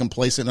if we're just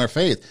complacent in our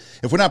faith.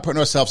 If we're not putting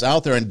ourselves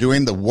out there and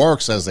doing the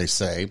works, as they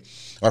say,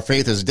 our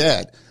faith is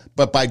dead.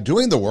 But by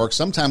doing the work,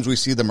 sometimes we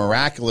see the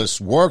miraculous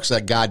works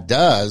that God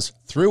does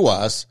through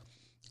us.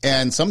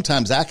 And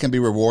sometimes that can be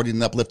rewarding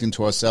and uplifting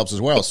to ourselves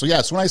as well. So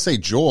yes, when I say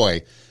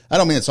joy, I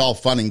don't mean it's all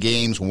fun and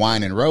games,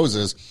 wine and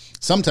roses.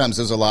 Sometimes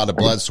there's a lot of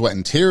blood, sweat,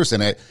 and tears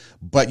in it,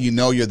 but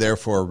you're there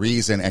for a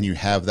reason, and you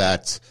have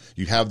that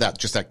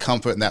just that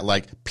comfort and that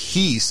like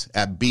peace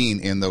at being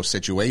in those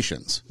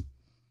situations.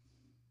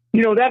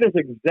 That is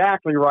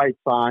exactly right,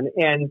 son.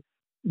 And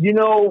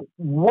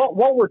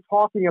what we're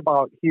talking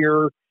about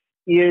here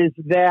is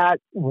that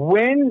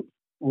when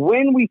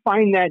we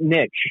find that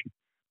niche,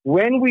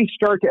 when we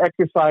start to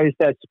exercise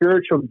that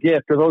spiritual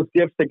gift or those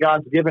gifts that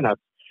God's given us,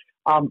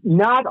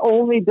 not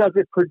only does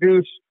it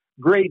produce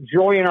great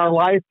joy in our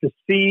life to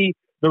see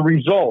the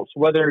results,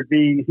 whether it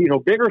be,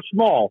 big or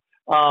small,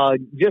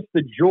 just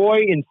the joy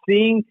in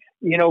seeing,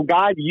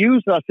 God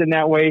use us in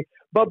that way.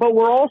 But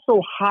we're also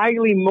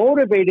highly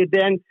motivated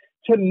then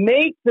to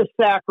make the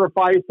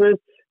sacrifices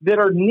that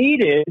are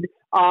needed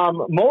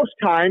most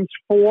times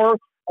for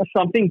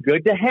something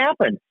good to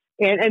happen.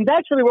 And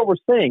that's really what we're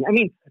saying. I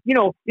mean,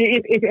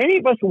 if any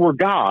of us were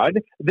God,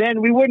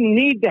 then we wouldn't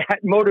need that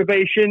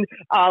motivation.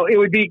 It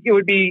would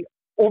be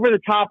over the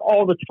top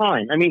all the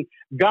time. I mean,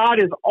 God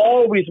is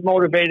always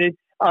motivated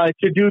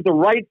to do the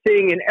right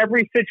thing in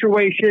every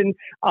situation,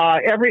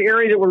 every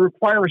area that would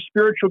require a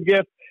spiritual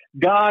gift.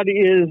 God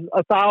is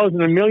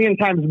 1,000, a million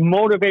times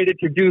motivated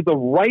to do the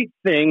right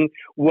thing,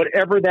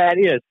 whatever that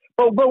is.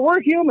 But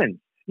we're humans,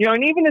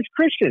 and even as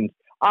Christians,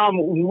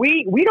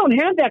 we don't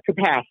have that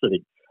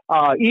capacity.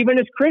 Even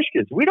as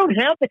Christians, we don't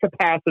have the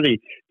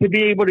capacity to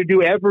be able to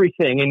do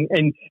everything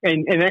and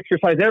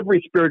exercise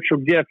every spiritual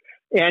gift.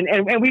 And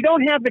we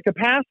don't have the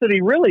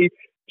capacity really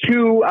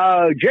to,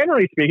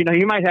 generally speaking,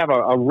 you might have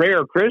a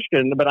rare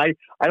Christian, but I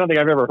don't think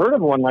I've ever heard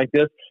of one like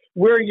this,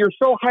 where you're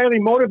so highly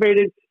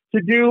motivated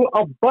to do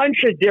a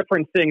bunch of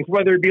different things,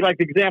 whether it be like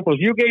the examples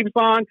you gave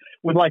on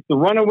with like the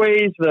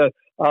Runaways, the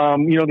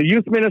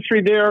youth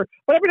ministry there.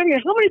 But I mean,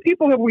 how many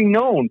people have we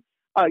known?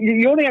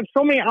 You only have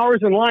so many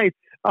hours in life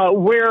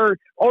where,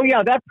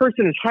 that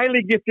person is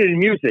highly gifted in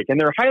music, and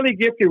they're highly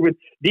gifted with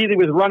dealing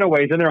with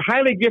runaways, and they're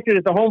highly gifted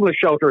at the homeless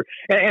shelter,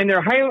 and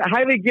they're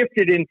highly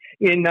gifted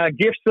in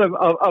gifts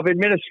of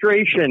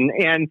administration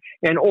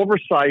and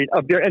oversight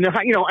of their, and they're,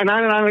 and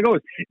on it goes.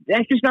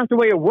 That's just not the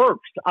way it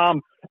works.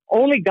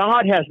 Only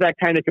God has that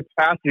kind of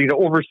capacity to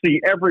oversee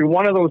every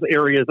one of those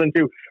areas and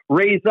to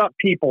raise up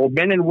people,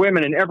 men and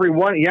women, and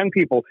young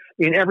people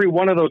in every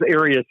one of those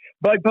areas.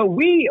 But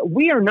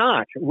we are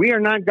not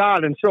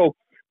God, and so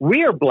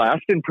we are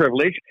blessed and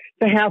privileged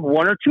to have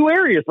one or two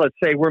areas, let's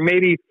say, where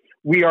maybe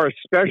we are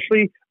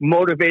especially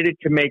motivated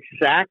to make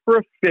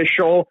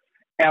sacrificial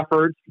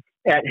efforts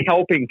at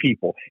helping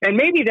people. And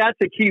maybe that's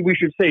the key we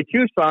should say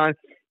too, Son,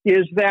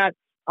 is that,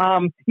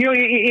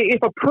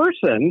 if a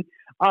person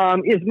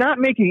is not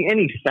making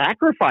any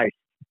sacrifice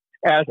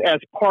as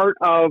part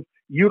of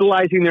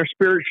utilizing their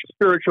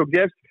spiritual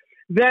gifts,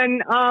 then,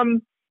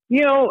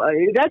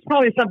 that's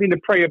probably something to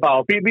pray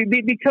about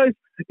because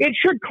it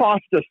should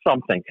cost us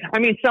something. I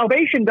mean,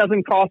 salvation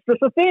doesn't cost us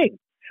a thing,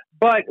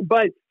 but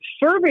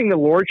serving the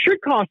Lord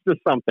should cost us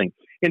something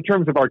in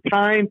terms of our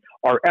time,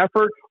 our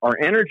effort, our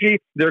energy.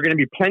 There are going to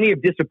be plenty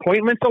of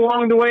disappointments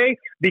along the way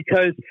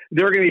because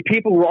there are going to be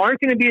people who aren't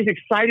going to be as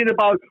excited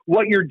about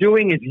what you're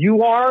doing as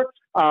you are.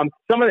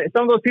 Some of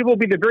those people will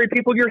be the very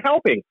people you're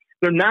helping.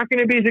 They're not going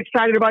to be as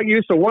excited about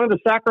you. So one of the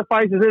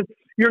sacrifices is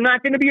you're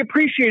not going to be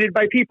appreciated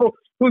by people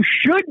who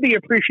should be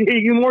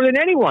appreciating you more than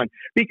anyone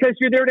because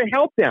you're there to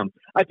help them.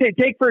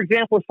 Take for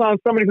example,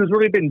 somebody who's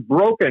really been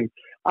broken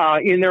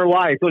in their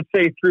life, let's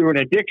say through an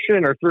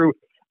addiction or through,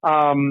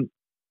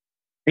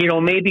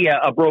 maybe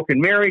a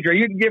broken marriage, or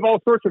you can give all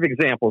sorts of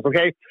examples,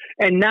 okay?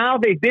 And now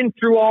they've been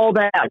through all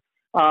that.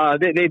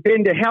 They've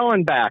been to hell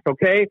and back,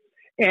 okay?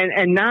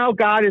 And now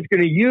God is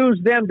going to use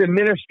them to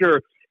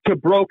minister to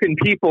broken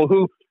people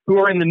who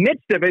are in the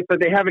midst of it, but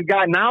they haven't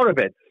gotten out of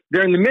it.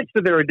 They're in the midst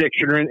of their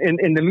addiction or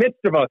in the midst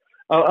of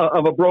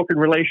a broken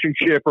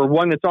relationship or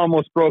one that's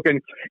almost broken.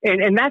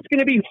 And that's going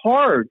to be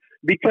hard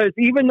because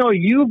even though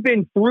you've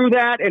been through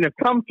that and have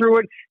come through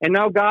it and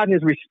now God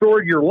has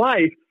restored your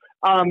life,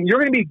 you're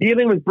going to be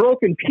dealing with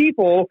broken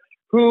people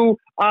who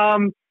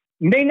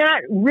may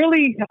not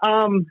really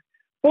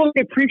fully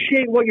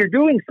appreciate what you're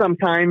doing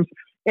sometimes.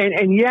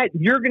 And yet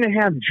you're going to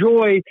have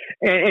joy,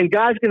 and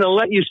God's going to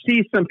let you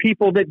see some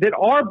people that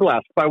are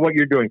blessed by what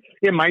you're doing.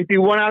 It might be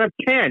 1 out of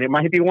 10. It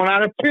might be 1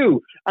 out of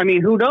 2. I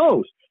mean, who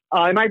knows?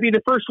 It might be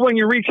the first one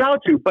you reach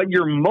out to, but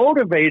you're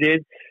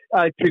motivated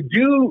to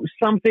do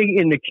something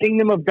in the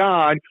kingdom of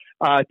God,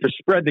 to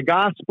spread the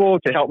gospel,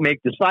 to help make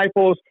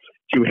disciples,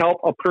 to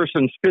help a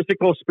person's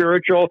physical,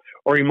 spiritual,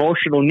 or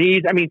emotional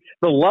needs. I mean,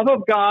 the love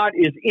of God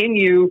is in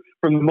you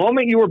from the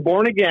moment you were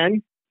born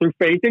again through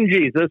faith in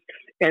Jesus.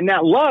 And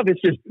that love is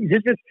just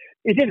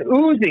Is it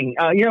oozing?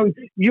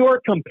 You are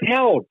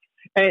compelled.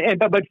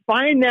 But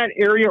find that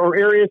area or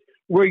areas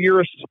where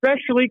you're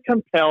especially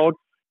compelled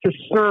to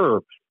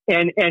serve.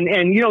 And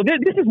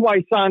this is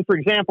why, son, for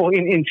example,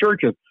 in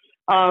churches,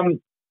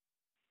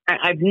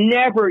 I've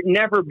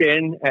never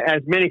been,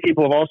 as many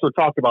people have also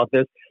talked about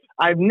this,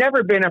 I've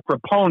never been a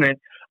proponent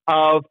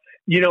of,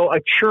 a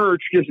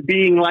church just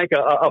being like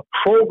a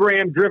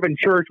program-driven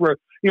church where,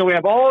 we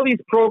have all these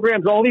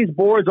programs, all these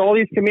boards, all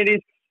these committees,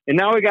 and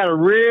now we got to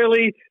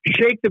really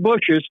shake the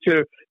bushes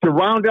to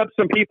round up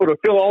some people to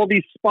fill all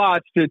these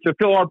spots to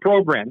fill our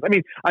programs. I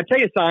mean, I tell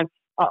you, son,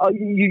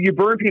 you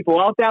burn people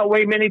out that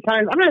way many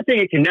times. I'm not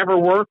saying it can never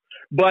work,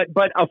 but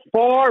a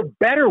far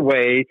better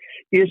way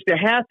is to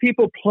have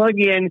people plug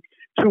in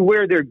to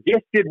where they're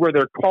gifted, where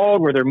they're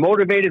called, where they're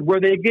motivated, where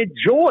they get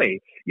joy,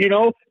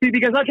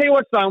 because I'll tell you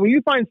what, son, when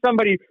you find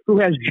somebody who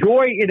has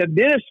joy in a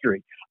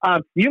ministry,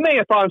 you may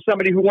have found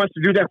somebody who wants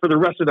to do that for the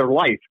rest of their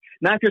life,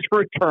 not just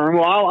for a term.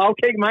 Well, I'll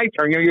take my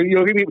turn.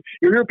 You'll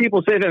hear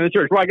people say that in the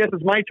church. Well, I guess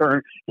it's my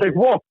turn. It's like,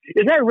 whoa,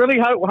 is that really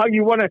how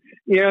you want to,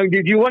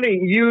 did you want to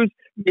use,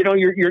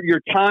 your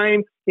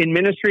time in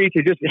ministry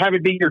to just have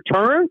it be your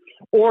turn?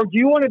 Or do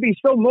you want to be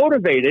so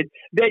motivated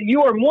that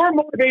you are more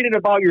motivated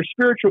about your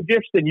spiritual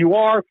gifts than you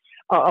are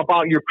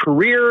about your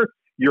career,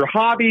 your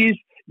hobbies,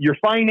 your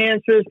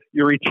finances,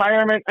 your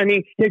retirement? I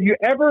mean, have you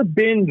ever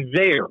been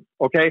there?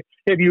 Okay.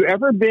 Have you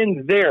ever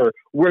been there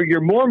where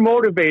you're more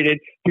motivated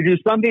to do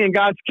something in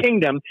God's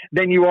kingdom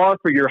than you are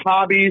for your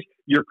hobbies,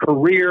 your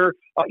career,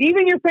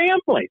 even your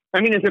family?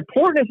 I mean, as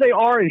important as they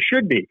are and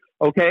should be.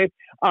 Okay.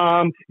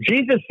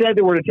 Jesus said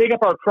that we're to take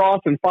up our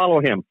cross and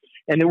follow him,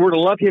 and that we're to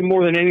love him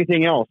more than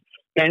anything else.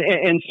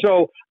 And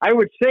so I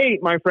would say,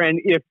 my friend,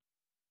 if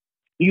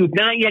you've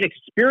not yet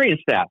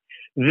experienced that,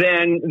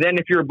 then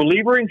if you're a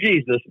believer in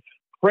Jesus,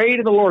 pray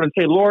to the Lord and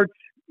say, Lord,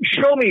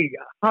 show me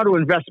how to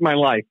invest my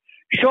life.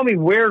 Show me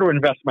where to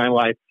invest my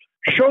life.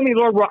 Show me,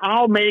 Lord, where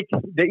I'll make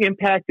the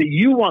impact that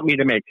you want me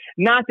to make.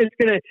 Not that's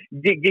going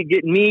to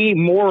get me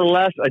more or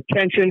less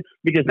attention,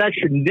 because that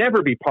should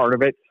never be part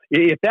of it.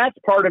 If that's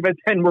part of it,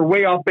 then we're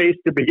way off base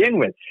to begin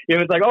with.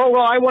 If it's like, oh,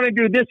 well, I want to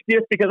do this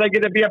gift because I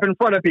get to be up in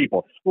front of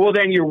people. Well,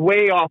 then you're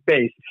way off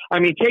base. I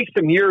mean, take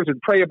some years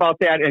and pray about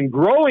that and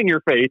grow in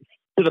your faith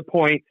to the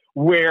point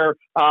where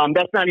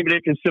that's not even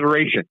a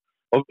consideration.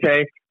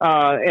 Okay,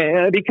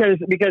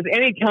 because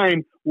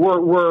anytime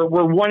we're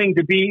wanting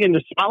to be in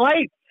the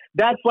spotlight,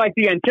 that's like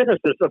the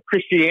antithesis of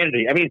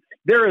Christianity. I mean,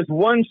 there is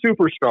one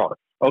superstar,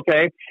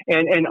 okay,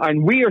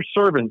 and we are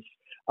servants.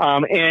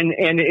 And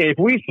if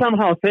we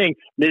somehow think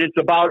that it's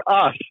about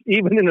us,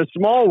 even in a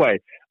small way,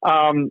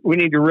 we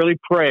need to really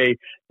pray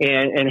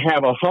and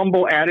have a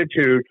humble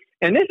attitude.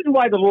 And this is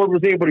why the Lord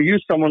was able to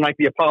use someone like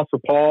the Apostle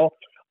Paul,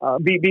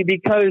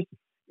 because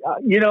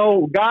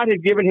God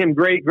had given him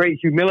great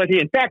humility.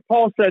 In fact,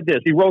 Paul said this.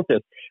 He wrote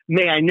this: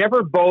 "May I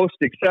never boast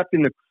except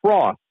in the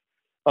cross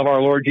of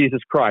our Lord Jesus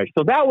Christ."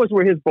 So that was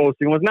where his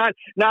boasting was,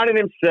 not in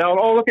himself.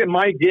 Oh, look at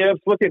my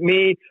gifts. Look at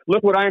me.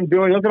 Look what I'm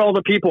doing. Look at all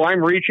the people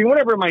I'm reaching,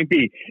 whatever it might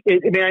be.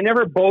 May I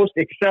never boast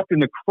except in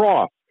the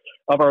cross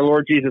of our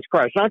Lord Jesus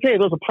Christ. And I'll tell you,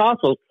 those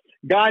apostles,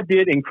 God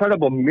did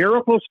incredible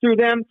miracles through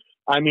them.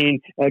 I mean,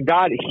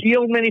 God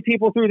healed many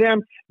people through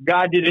them.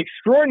 God did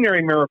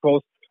extraordinary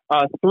miracles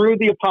through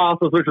the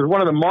apostles, which was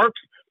one of the marks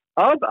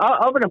of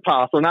an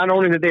apostle. Not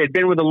only that they had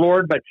been with the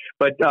Lord,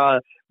 but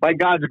by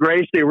God's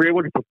grace, they were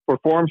able to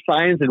perform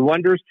signs and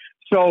wonders.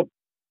 So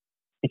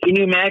can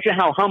you imagine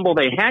how humble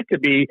they had to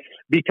be?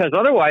 Because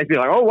otherwise, be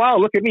like, oh, wow,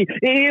 look at me.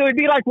 It would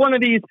be like one of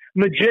these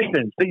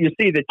magicians that you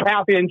see that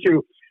tap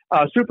into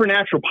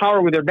supernatural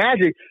power with their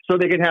magic so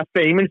they can have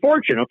fame and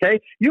fortune, okay?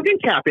 You can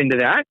tap into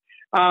that.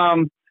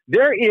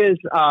 There is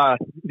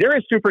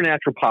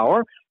supernatural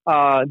power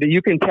that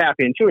you can tap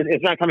into.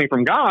 It's not coming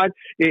from God.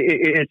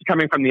 It's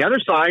coming from the other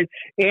side.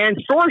 And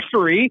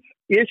sorcery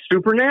is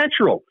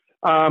supernatural.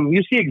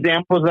 You see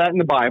examples of that in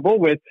the Bible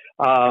with,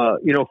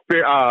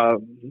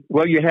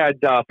 you had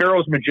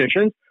Pharaoh's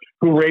magicians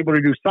who were able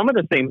to do some of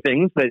the same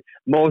things that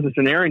Moses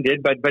and Aaron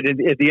did, but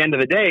at the end of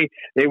the day,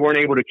 they weren't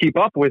able to keep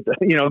up with,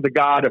 the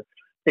God of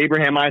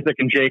Abraham, Isaac,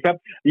 and Jacob.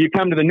 You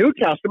come to the New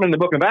Testament, in the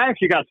book of Acts,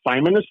 you got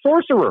Simon the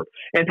sorcerer,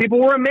 and people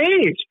were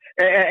amazed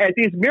at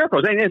these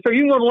miracles. And so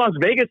you can go to Las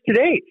Vegas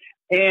today,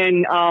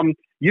 and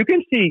you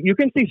can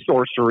see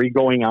sorcery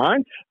going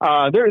on.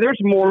 There's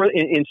more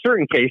in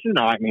certain cases.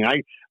 Now, I mean,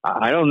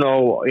 I don't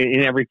know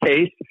in every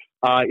case.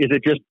 Is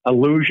it just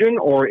illusion,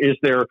 or is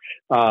there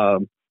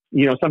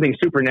something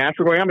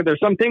supernatural going on? But there's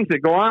some things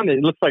that go on that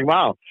it looks like,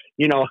 wow,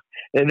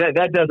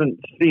 that doesn't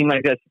seem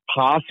like that's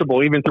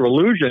possible even through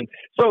illusion.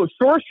 So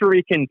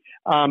sorcery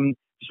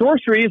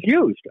is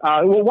used.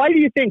 Well, why do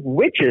you think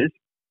witches?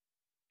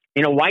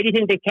 Why do you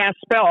think they cast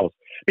spells?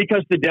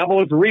 Because the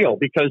devil is real.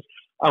 Because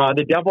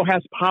the devil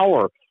has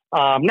power.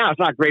 Now, it's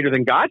not greater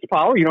than God's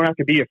power. You don't have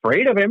to be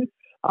afraid of him,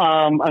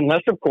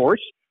 unless, of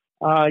course,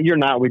 you're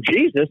not with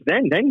Jesus.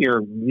 Then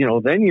you're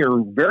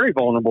very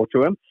vulnerable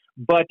to him.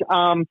 But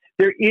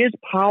there is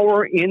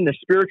power in the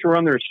spiritual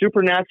realm. There's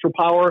supernatural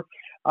power.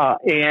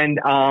 And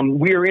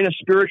we are in a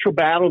spiritual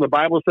battle. The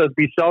Bible says,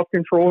 be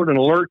self-controlled and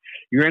alert.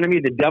 Your enemy,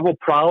 the devil,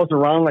 prowls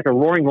around like a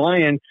roaring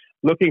lion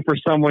looking for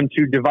someone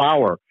to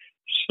devour.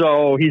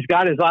 So he's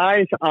got his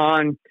eyes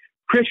on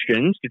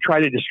Christians to try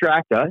to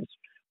distract us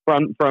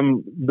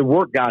from the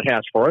work God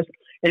has for us.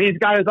 And he's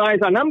got his eyes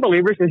on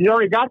unbelievers because he's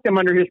already got them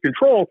under his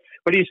control,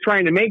 but he's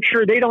trying to make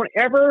sure they don't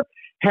ever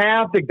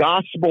have the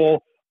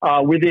gospel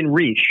within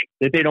reach,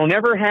 that they don't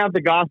ever have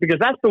the gospel, because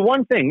that's the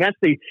one thing, that's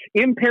the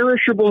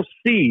imperishable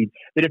seed,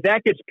 that if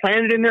that gets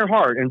planted in their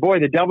heart, and boy,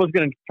 the devil's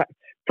going to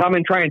come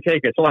and try and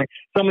take it. So like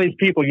some of these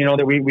people,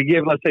 that we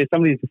give, let's say,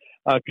 some of these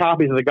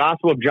copies of the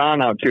Gospel of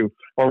John out to,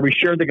 or we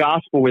share the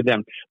gospel with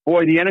them.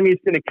 Boy, the enemy is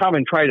going to come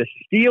and try to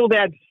steal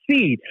that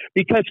seed,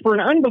 because for an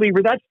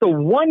unbeliever, that's the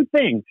one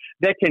thing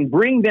that can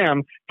bring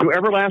them to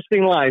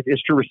everlasting life,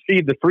 is to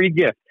receive the free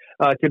gift,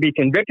 to be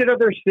convicted of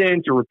their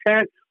sin, to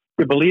repent,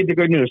 to believe the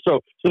good news.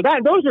 So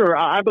those are,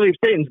 I believe,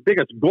 Satan's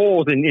biggest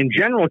goals in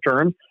general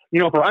terms.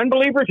 For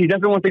unbelievers, he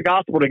doesn't want the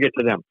gospel to get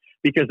to them,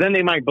 because then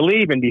they might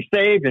believe and be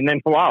saved, and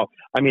then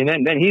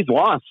then he's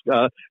lost.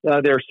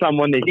 There's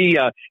someone that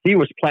he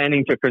was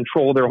planning to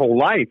control their whole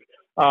life,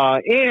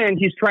 and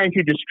he's trying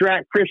to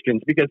distract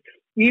Christians, because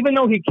even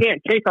though he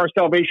can't take our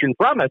salvation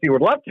from us, he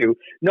would love to.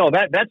 No,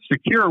 that's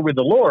secure with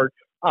the Lord.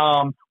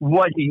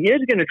 What he is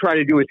going to try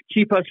to do is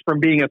keep us from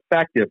being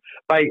effective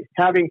by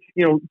having,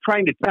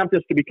 trying to tempt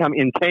us to become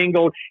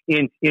entangled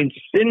in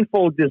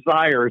sinful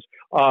desires,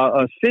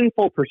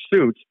 sinful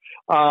pursuits,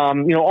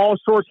 all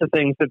sorts of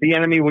things that the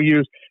enemy will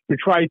use to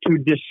try to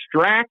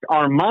distract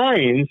our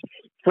minds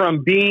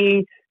from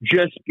being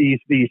just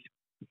these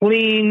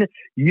clean,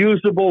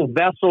 usable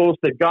vessels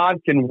that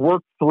God can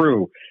work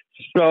through.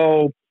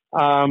 So,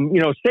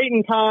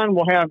 Satan Con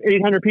will have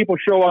 800 people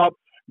show up.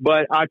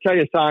 But I'll tell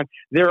you, Son,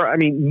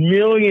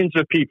 millions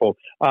of people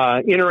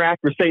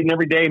interact with Satan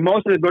every day.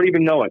 Most of them don't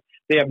even know it.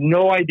 They have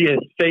no idea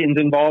Satan's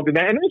involved in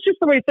that. And it's just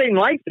the way Satan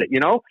likes it,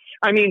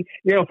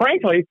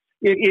 frankly,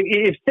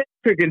 if Satan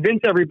could convince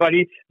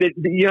everybody that,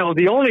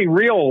 the only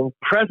real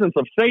presence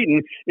of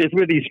Satan is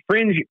with these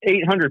fringe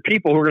 800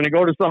 people who are going to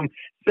go to some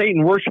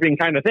Satan worshiping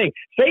kind of thing,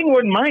 Satan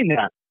wouldn't mind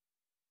that.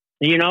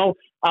 He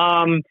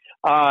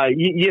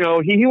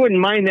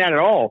wouldn't mind that at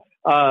all,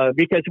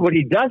 because what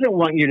he doesn't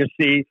want you to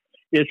see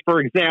is, for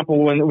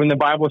example, when the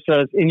Bible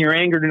says, in your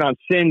anger, do not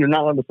sin, do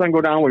not let the sun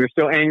go down while you're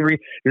still angry,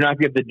 do not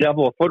give the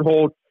devil a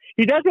foothold.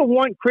 He doesn't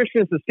want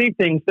Christians to see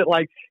things that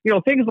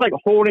things like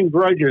holding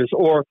grudges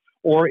or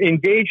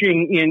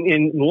engaging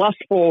in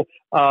lustful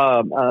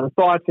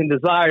thoughts and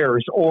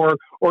desires, or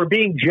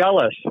being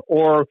jealous,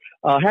 or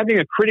having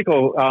a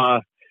critical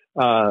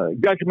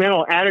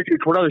judgmental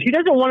attitude toward others. He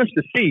doesn't want us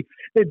to see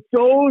that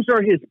those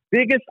are his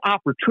biggest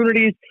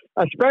opportunities,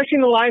 especially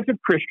in the lives of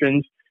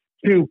Christians,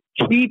 to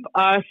keep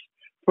us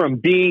from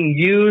being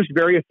used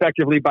very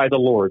effectively by the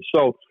Lord.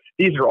 So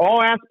these are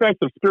all aspects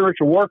of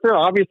spiritual warfare.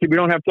 Obviously, we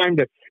don't have time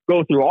to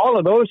go through all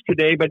of those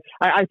today, but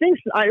I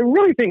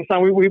really think,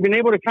 Son, we've been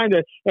able to kind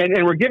of,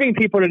 and we're giving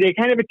people today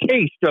kind of a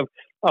taste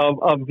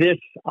of this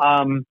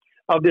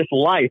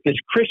life, this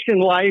Christian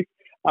life,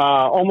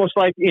 almost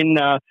like in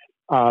The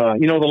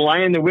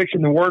Lion, the Witch,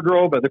 and the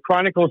Wardrobe, the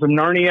Chronicles of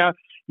Narnia.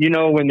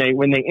 When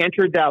they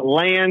entered that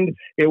land,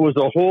 it was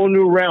a whole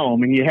new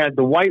realm, and you had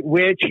the White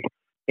Witch,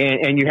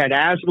 and you had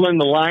Aslan,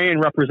 the lion,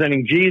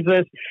 representing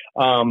Jesus.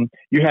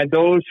 You had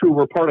those who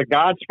were part of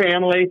God's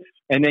family,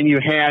 and then you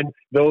had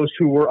those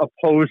who were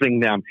opposing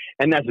them.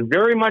 And that's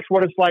very much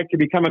what it's like to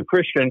become a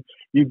Christian.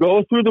 You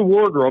go through the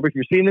wardrobe. If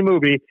you've seen the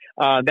movie,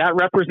 that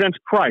represents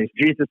Christ.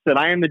 Jesus said,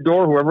 I am the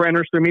door. Whoever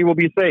enters through me will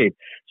be saved.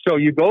 So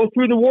you go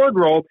through the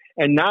wardrobe,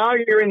 and now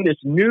you're in this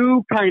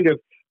new kind of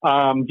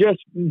just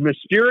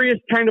mysterious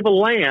kind of a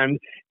land.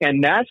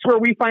 And that's where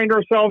we find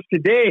ourselves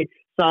today,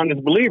 Son, as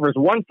believers,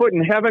 1 foot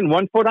in heaven,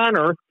 1 foot on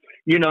earth.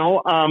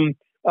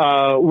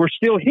 We're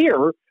still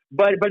here,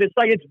 but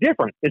it's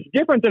different. It's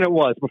different than it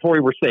was before we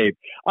were saved.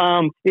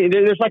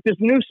 There's like this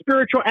new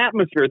spiritual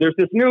atmosphere. There's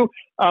this new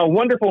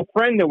wonderful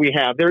friend that we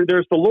have.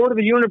 There's the Lord of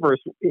the universe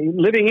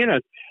living in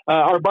us.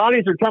 Our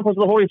bodies are temples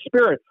of the Holy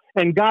Spirit,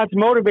 and God's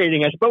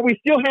motivating us. But we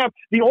still have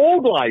the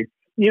old life,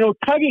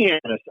 tugging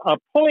at us,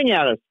 pulling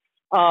at us.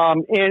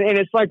 And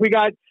it's like we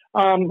got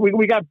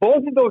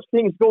both of those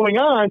things going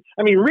on.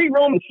 Read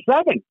Romans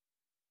 7.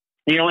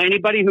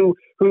 Anybody who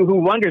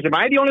wonders, am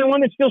I the only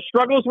one that still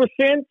struggles with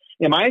sin?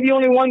 Am I the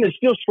only one that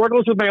still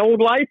struggles with my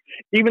old life?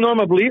 Even though I'm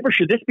a believer,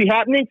 should this be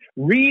happening?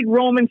 Read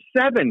Romans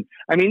 7.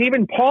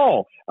 Even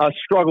Paul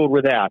struggled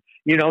with that.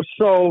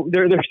 So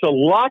there's a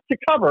lot to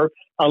cover,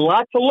 a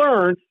lot to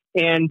learn.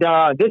 And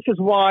this is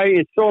why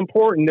it's so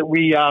important that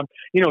we,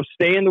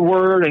 stay in the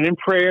Word and in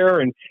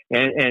prayer and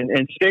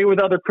stay with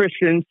other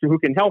Christians who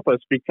can help us,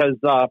 because,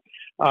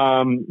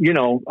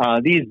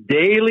 these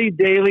daily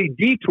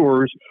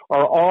detours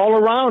are all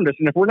around us.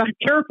 And if we're not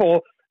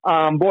careful,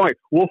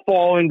 we'll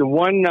fall into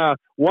one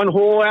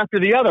hole after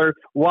the other,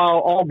 while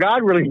all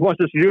God really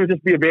wants us to do is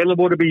just be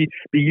available to be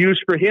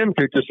used for Him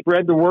to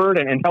spread the Word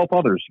and help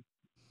others.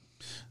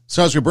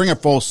 So as we bring it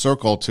full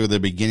circle to the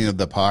beginning of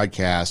the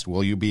podcast,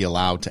 will you be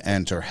allowed to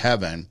enter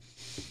heaven?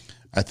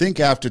 I think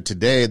after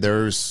today,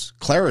 there's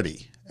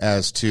clarity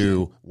as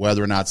to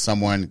whether or not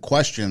someone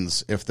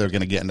questions if they're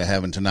going to get into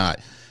heaven tonight.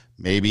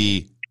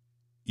 Maybe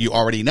you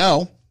already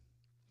know,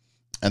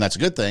 and that's a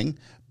good thing.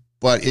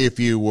 But if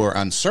you were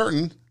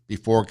uncertain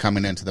before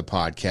coming into the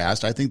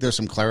podcast, I think there's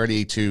some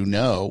clarity to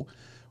know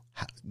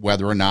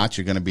whether or not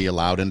you're going to be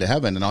allowed into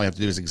heaven. And all you have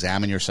to do is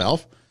examine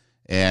yourself.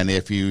 And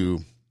if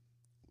you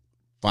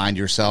find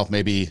yourself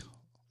maybe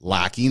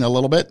lacking a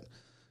little bit,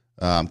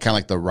 kind of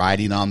like the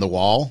writing on the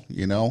wall,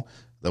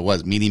 the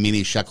was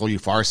meeny shekel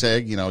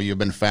upharsig, you've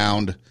been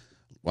found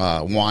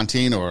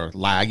wanting or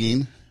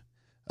lagging,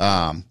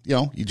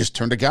 you just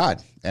turn to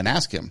God and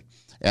ask him.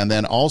 And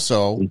then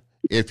also,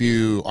 if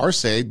you are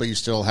saved, but you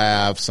still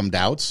have some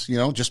doubts,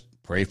 just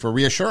pray for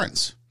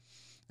reassurance.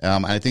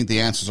 I think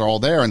the answers are all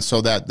there. And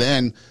so that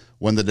then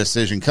when the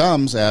decision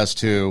comes as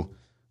to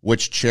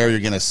which chair you're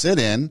going to sit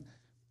in,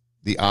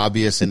 the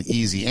obvious and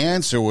easy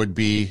answer would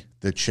be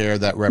the chair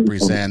that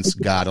represents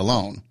God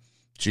alone.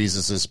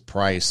 Jesus's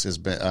price has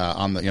been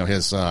on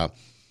the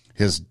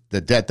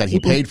the debt that he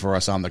paid for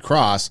us on the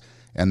cross,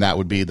 and that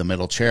would be the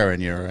middle chair in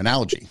your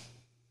analogy.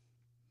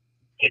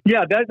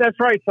 Yeah, that's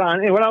right,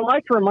 son. And what I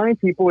like to remind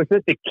people is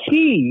that the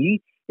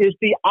key is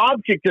the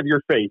object of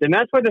your faith, and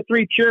that's why the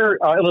three-chair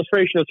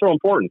illustration is so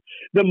important.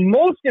 The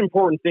most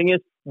important thing is,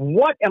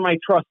 what am I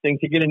trusting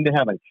to get into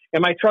heaven?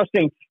 Am I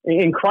trusting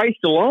in Christ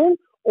alone,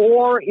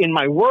 or in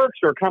my works,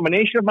 or a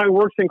combination of my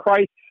works in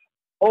Christ?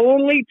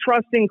 Only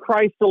trusting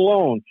Christ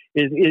alone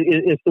is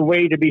the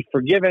way to be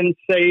forgiven,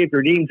 saved,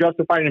 redeemed,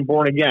 justified, and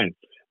born again.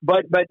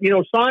 But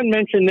Son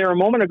mentioned there a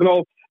moment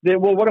ago that,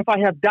 well, what if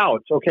I have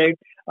doubts? Okay,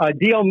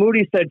 D.L.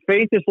 Moody said,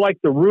 faith is like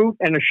the root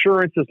and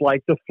assurance is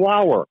like the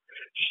flower.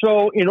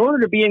 So in order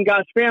to be in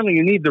God's family,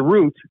 you need the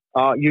root.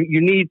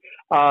 You need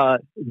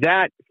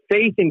that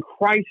faith in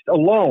Christ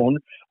alone.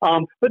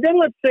 But then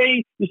let's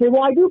say you say,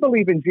 well, I do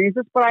believe in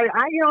Jesus, but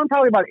I'm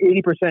probably about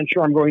 80%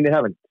 sure I'm going to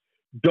heaven.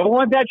 Don't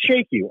let that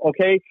shake you,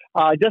 okay?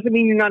 It doesn't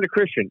mean you're not a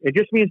Christian. It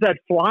just means that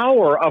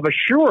flower of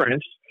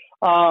assurance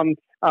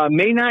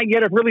may not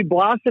yet have really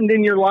blossomed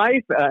in your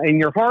life, in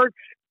your heart.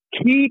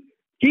 Keep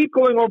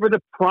going over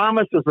the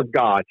promises of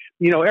God.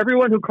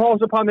 Everyone who calls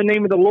upon the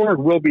name of the Lord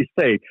will be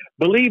saved.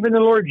 Believe in the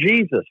Lord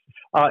Jesus,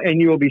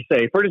 and you will be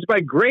saved. For it is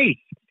by grace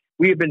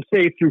we have been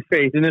saved through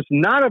faith, and it's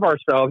not of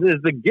ourselves. It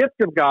is the gift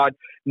of God,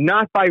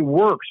 not by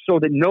works, so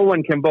that no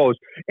one can boast.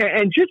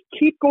 And just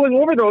keep going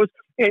over those,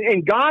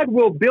 and God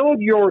will build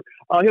he'll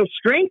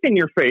strengthen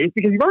your faith,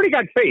 because you've already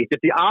got faith. If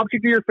the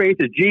object of your faith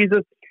is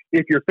Jesus,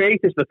 if your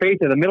faith is the faith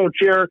in the middle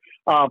chair,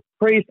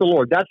 praise the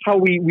Lord. That's how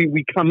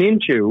we come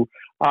into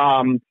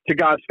to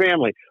God's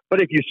family.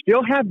 But if you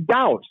still have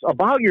doubts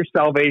about your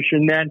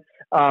salvation, then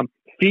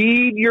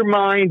feed your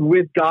mind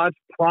with God's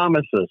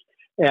promises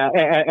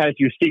as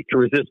you seek to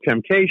resist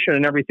temptation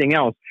and everything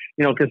else.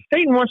 Because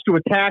Satan wants to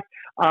attack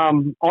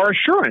our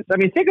assurance. I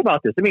mean, think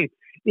about this. I mean,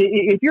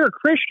 if you're a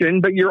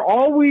Christian, but you're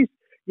always,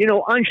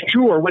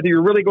 unsure whether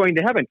you're really going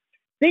to heaven,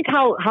 think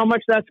how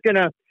much that's going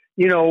to,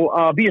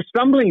 be a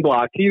stumbling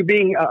block to you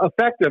being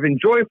effective and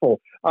joyful.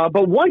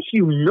 But once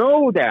you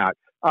know that,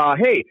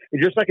 hey,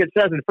 just like it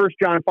says in 1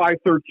 John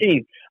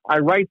 5:13, I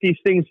write these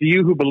things to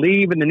you who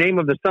believe in the name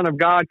of the Son of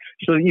God,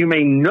 so that you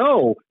may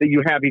know that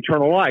you have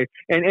eternal life.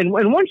 And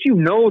once you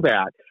know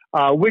that,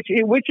 which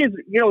is,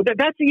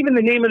 that's even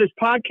the name of this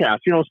podcast,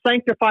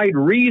 Sanctified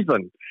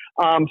Reason.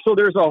 So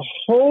there's a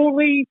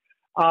holy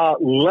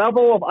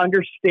level of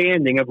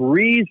understanding of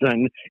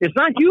reason. It's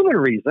not human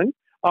reason,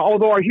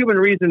 although our human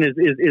reason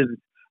is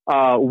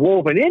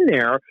woven in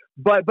there,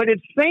 but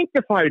it's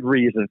sanctified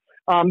reason.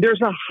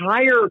 There's a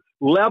higher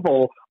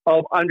level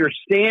of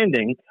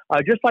understanding,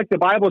 just like the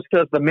Bible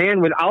says, the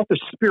man without the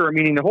Spirit,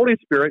 meaning the Holy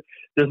Spirit,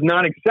 does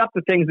not accept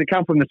the things that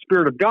come from the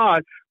Spirit of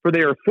God, for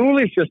they are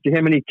foolishness to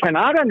him, and he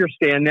cannot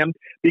understand them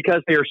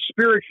because they are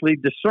spiritually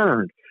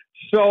discerned.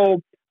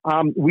 So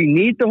we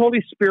need the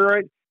Holy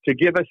Spirit to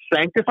give us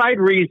sanctified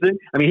reason.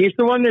 I mean, he's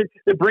the one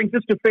that brings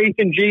us to faith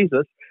in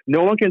Jesus.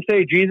 No one can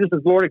say Jesus is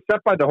Lord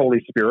except by the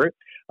Holy Spirit.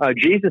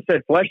 Jesus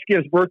said flesh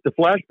gives birth to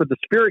flesh, but the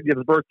Spirit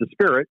gives birth to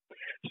spirit.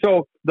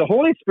 So the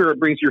Holy Spirit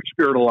brings your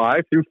spirit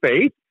alive through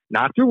faith,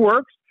 not through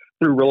works,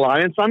 through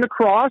reliance on the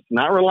cross,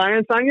 not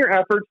reliance on your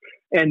efforts.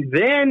 And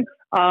then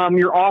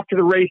you're off to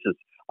the races.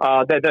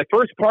 That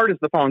first part is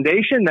the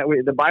foundation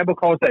the Bible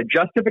calls that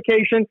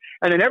justification.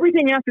 And then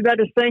everything after that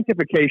is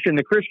sanctification,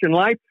 the Christian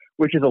life,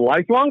 which is a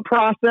lifelong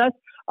process.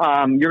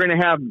 You're going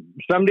to have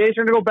some days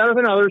are going to go better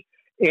than others.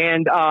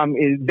 And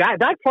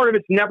that part of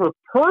it's never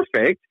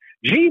perfect.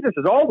 Jesus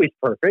is always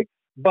perfect,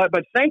 but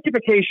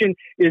sanctification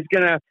is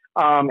going to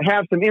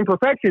have some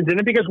imperfections in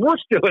it because we're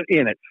still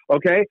in it,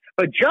 okay?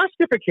 But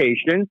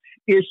justification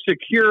is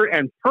secure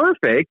and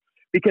perfect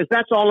because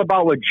that's all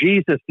about what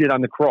Jesus did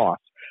on the cross.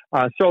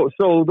 So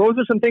those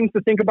are some things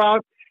to think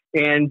about.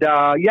 And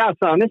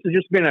son, this has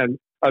just been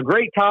a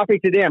great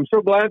topic today. I'm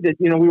so glad that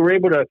we were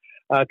able to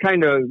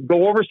kind of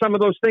go over some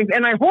of those things.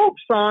 And I hope,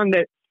 son,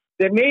 that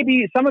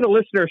maybe some of the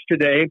listeners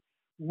today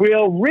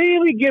will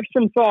really give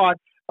some thought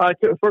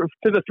to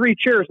the three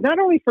chairs, not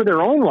only for their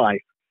own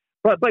life,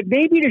 but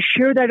maybe to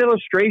share that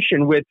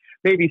illustration with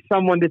maybe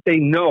someone that they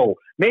know.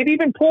 Maybe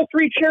even pull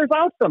 3 chairs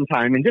out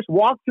sometime and just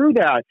walk through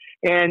that.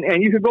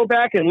 And you could go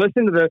back and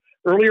listen to the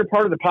earlier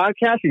part of the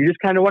podcast. You just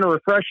kind of want to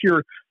refresh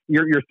your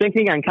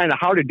thinking on kind of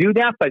how to do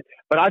that. But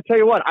I'll tell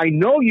you what, I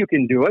know you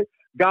can do it.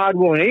 God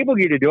will enable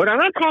you to do it. I'm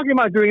not talking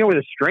about doing it with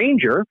a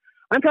stranger.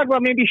 I'm talking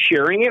about maybe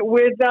sharing it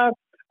with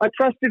a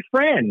trusted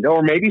friend,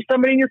 or maybe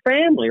somebody in your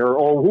family,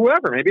 or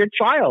whoever, maybe a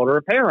child or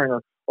a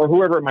parent or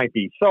whoever it might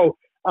be. So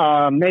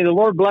may the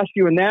Lord bless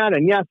you in that.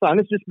 And yes, son,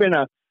 it's just been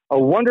a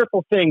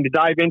wonderful thing to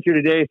dive into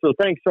today. So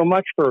thanks so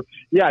much for,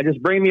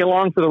 just bringing me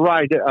along for the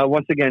ride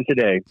once again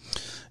today.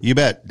 You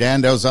bet.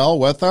 Dan Dozell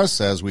with us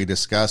as we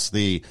discuss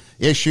the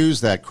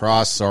issues that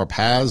cross our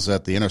paths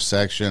at the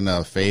intersection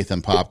of faith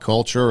and pop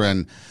culture.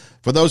 And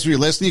for those of you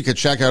listening, you can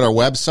check out our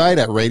website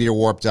at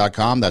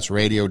radiowarp.com. That's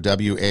radio,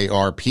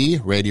 W-A-R-P,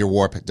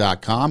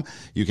 radiowarp.com.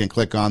 You can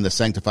click on the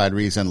Sanctified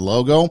Reason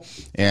logo,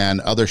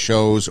 and other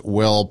shows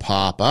will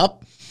pop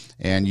up.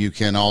 And you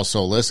can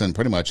also listen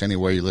pretty much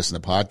anywhere you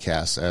listen to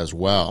podcasts as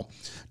well.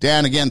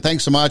 Dan, again,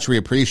 thanks so much. We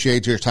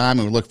appreciate your time,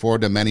 and we look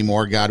forward to many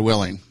more, God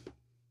willing.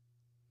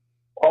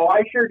 Oh,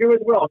 I sure do as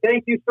well.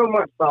 Thank you so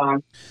much,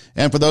 Son.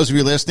 And for those of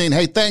you listening,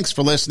 hey, thanks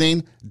for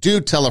listening.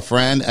 Do tell a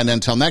friend, and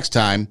until next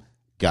time,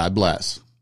 God bless.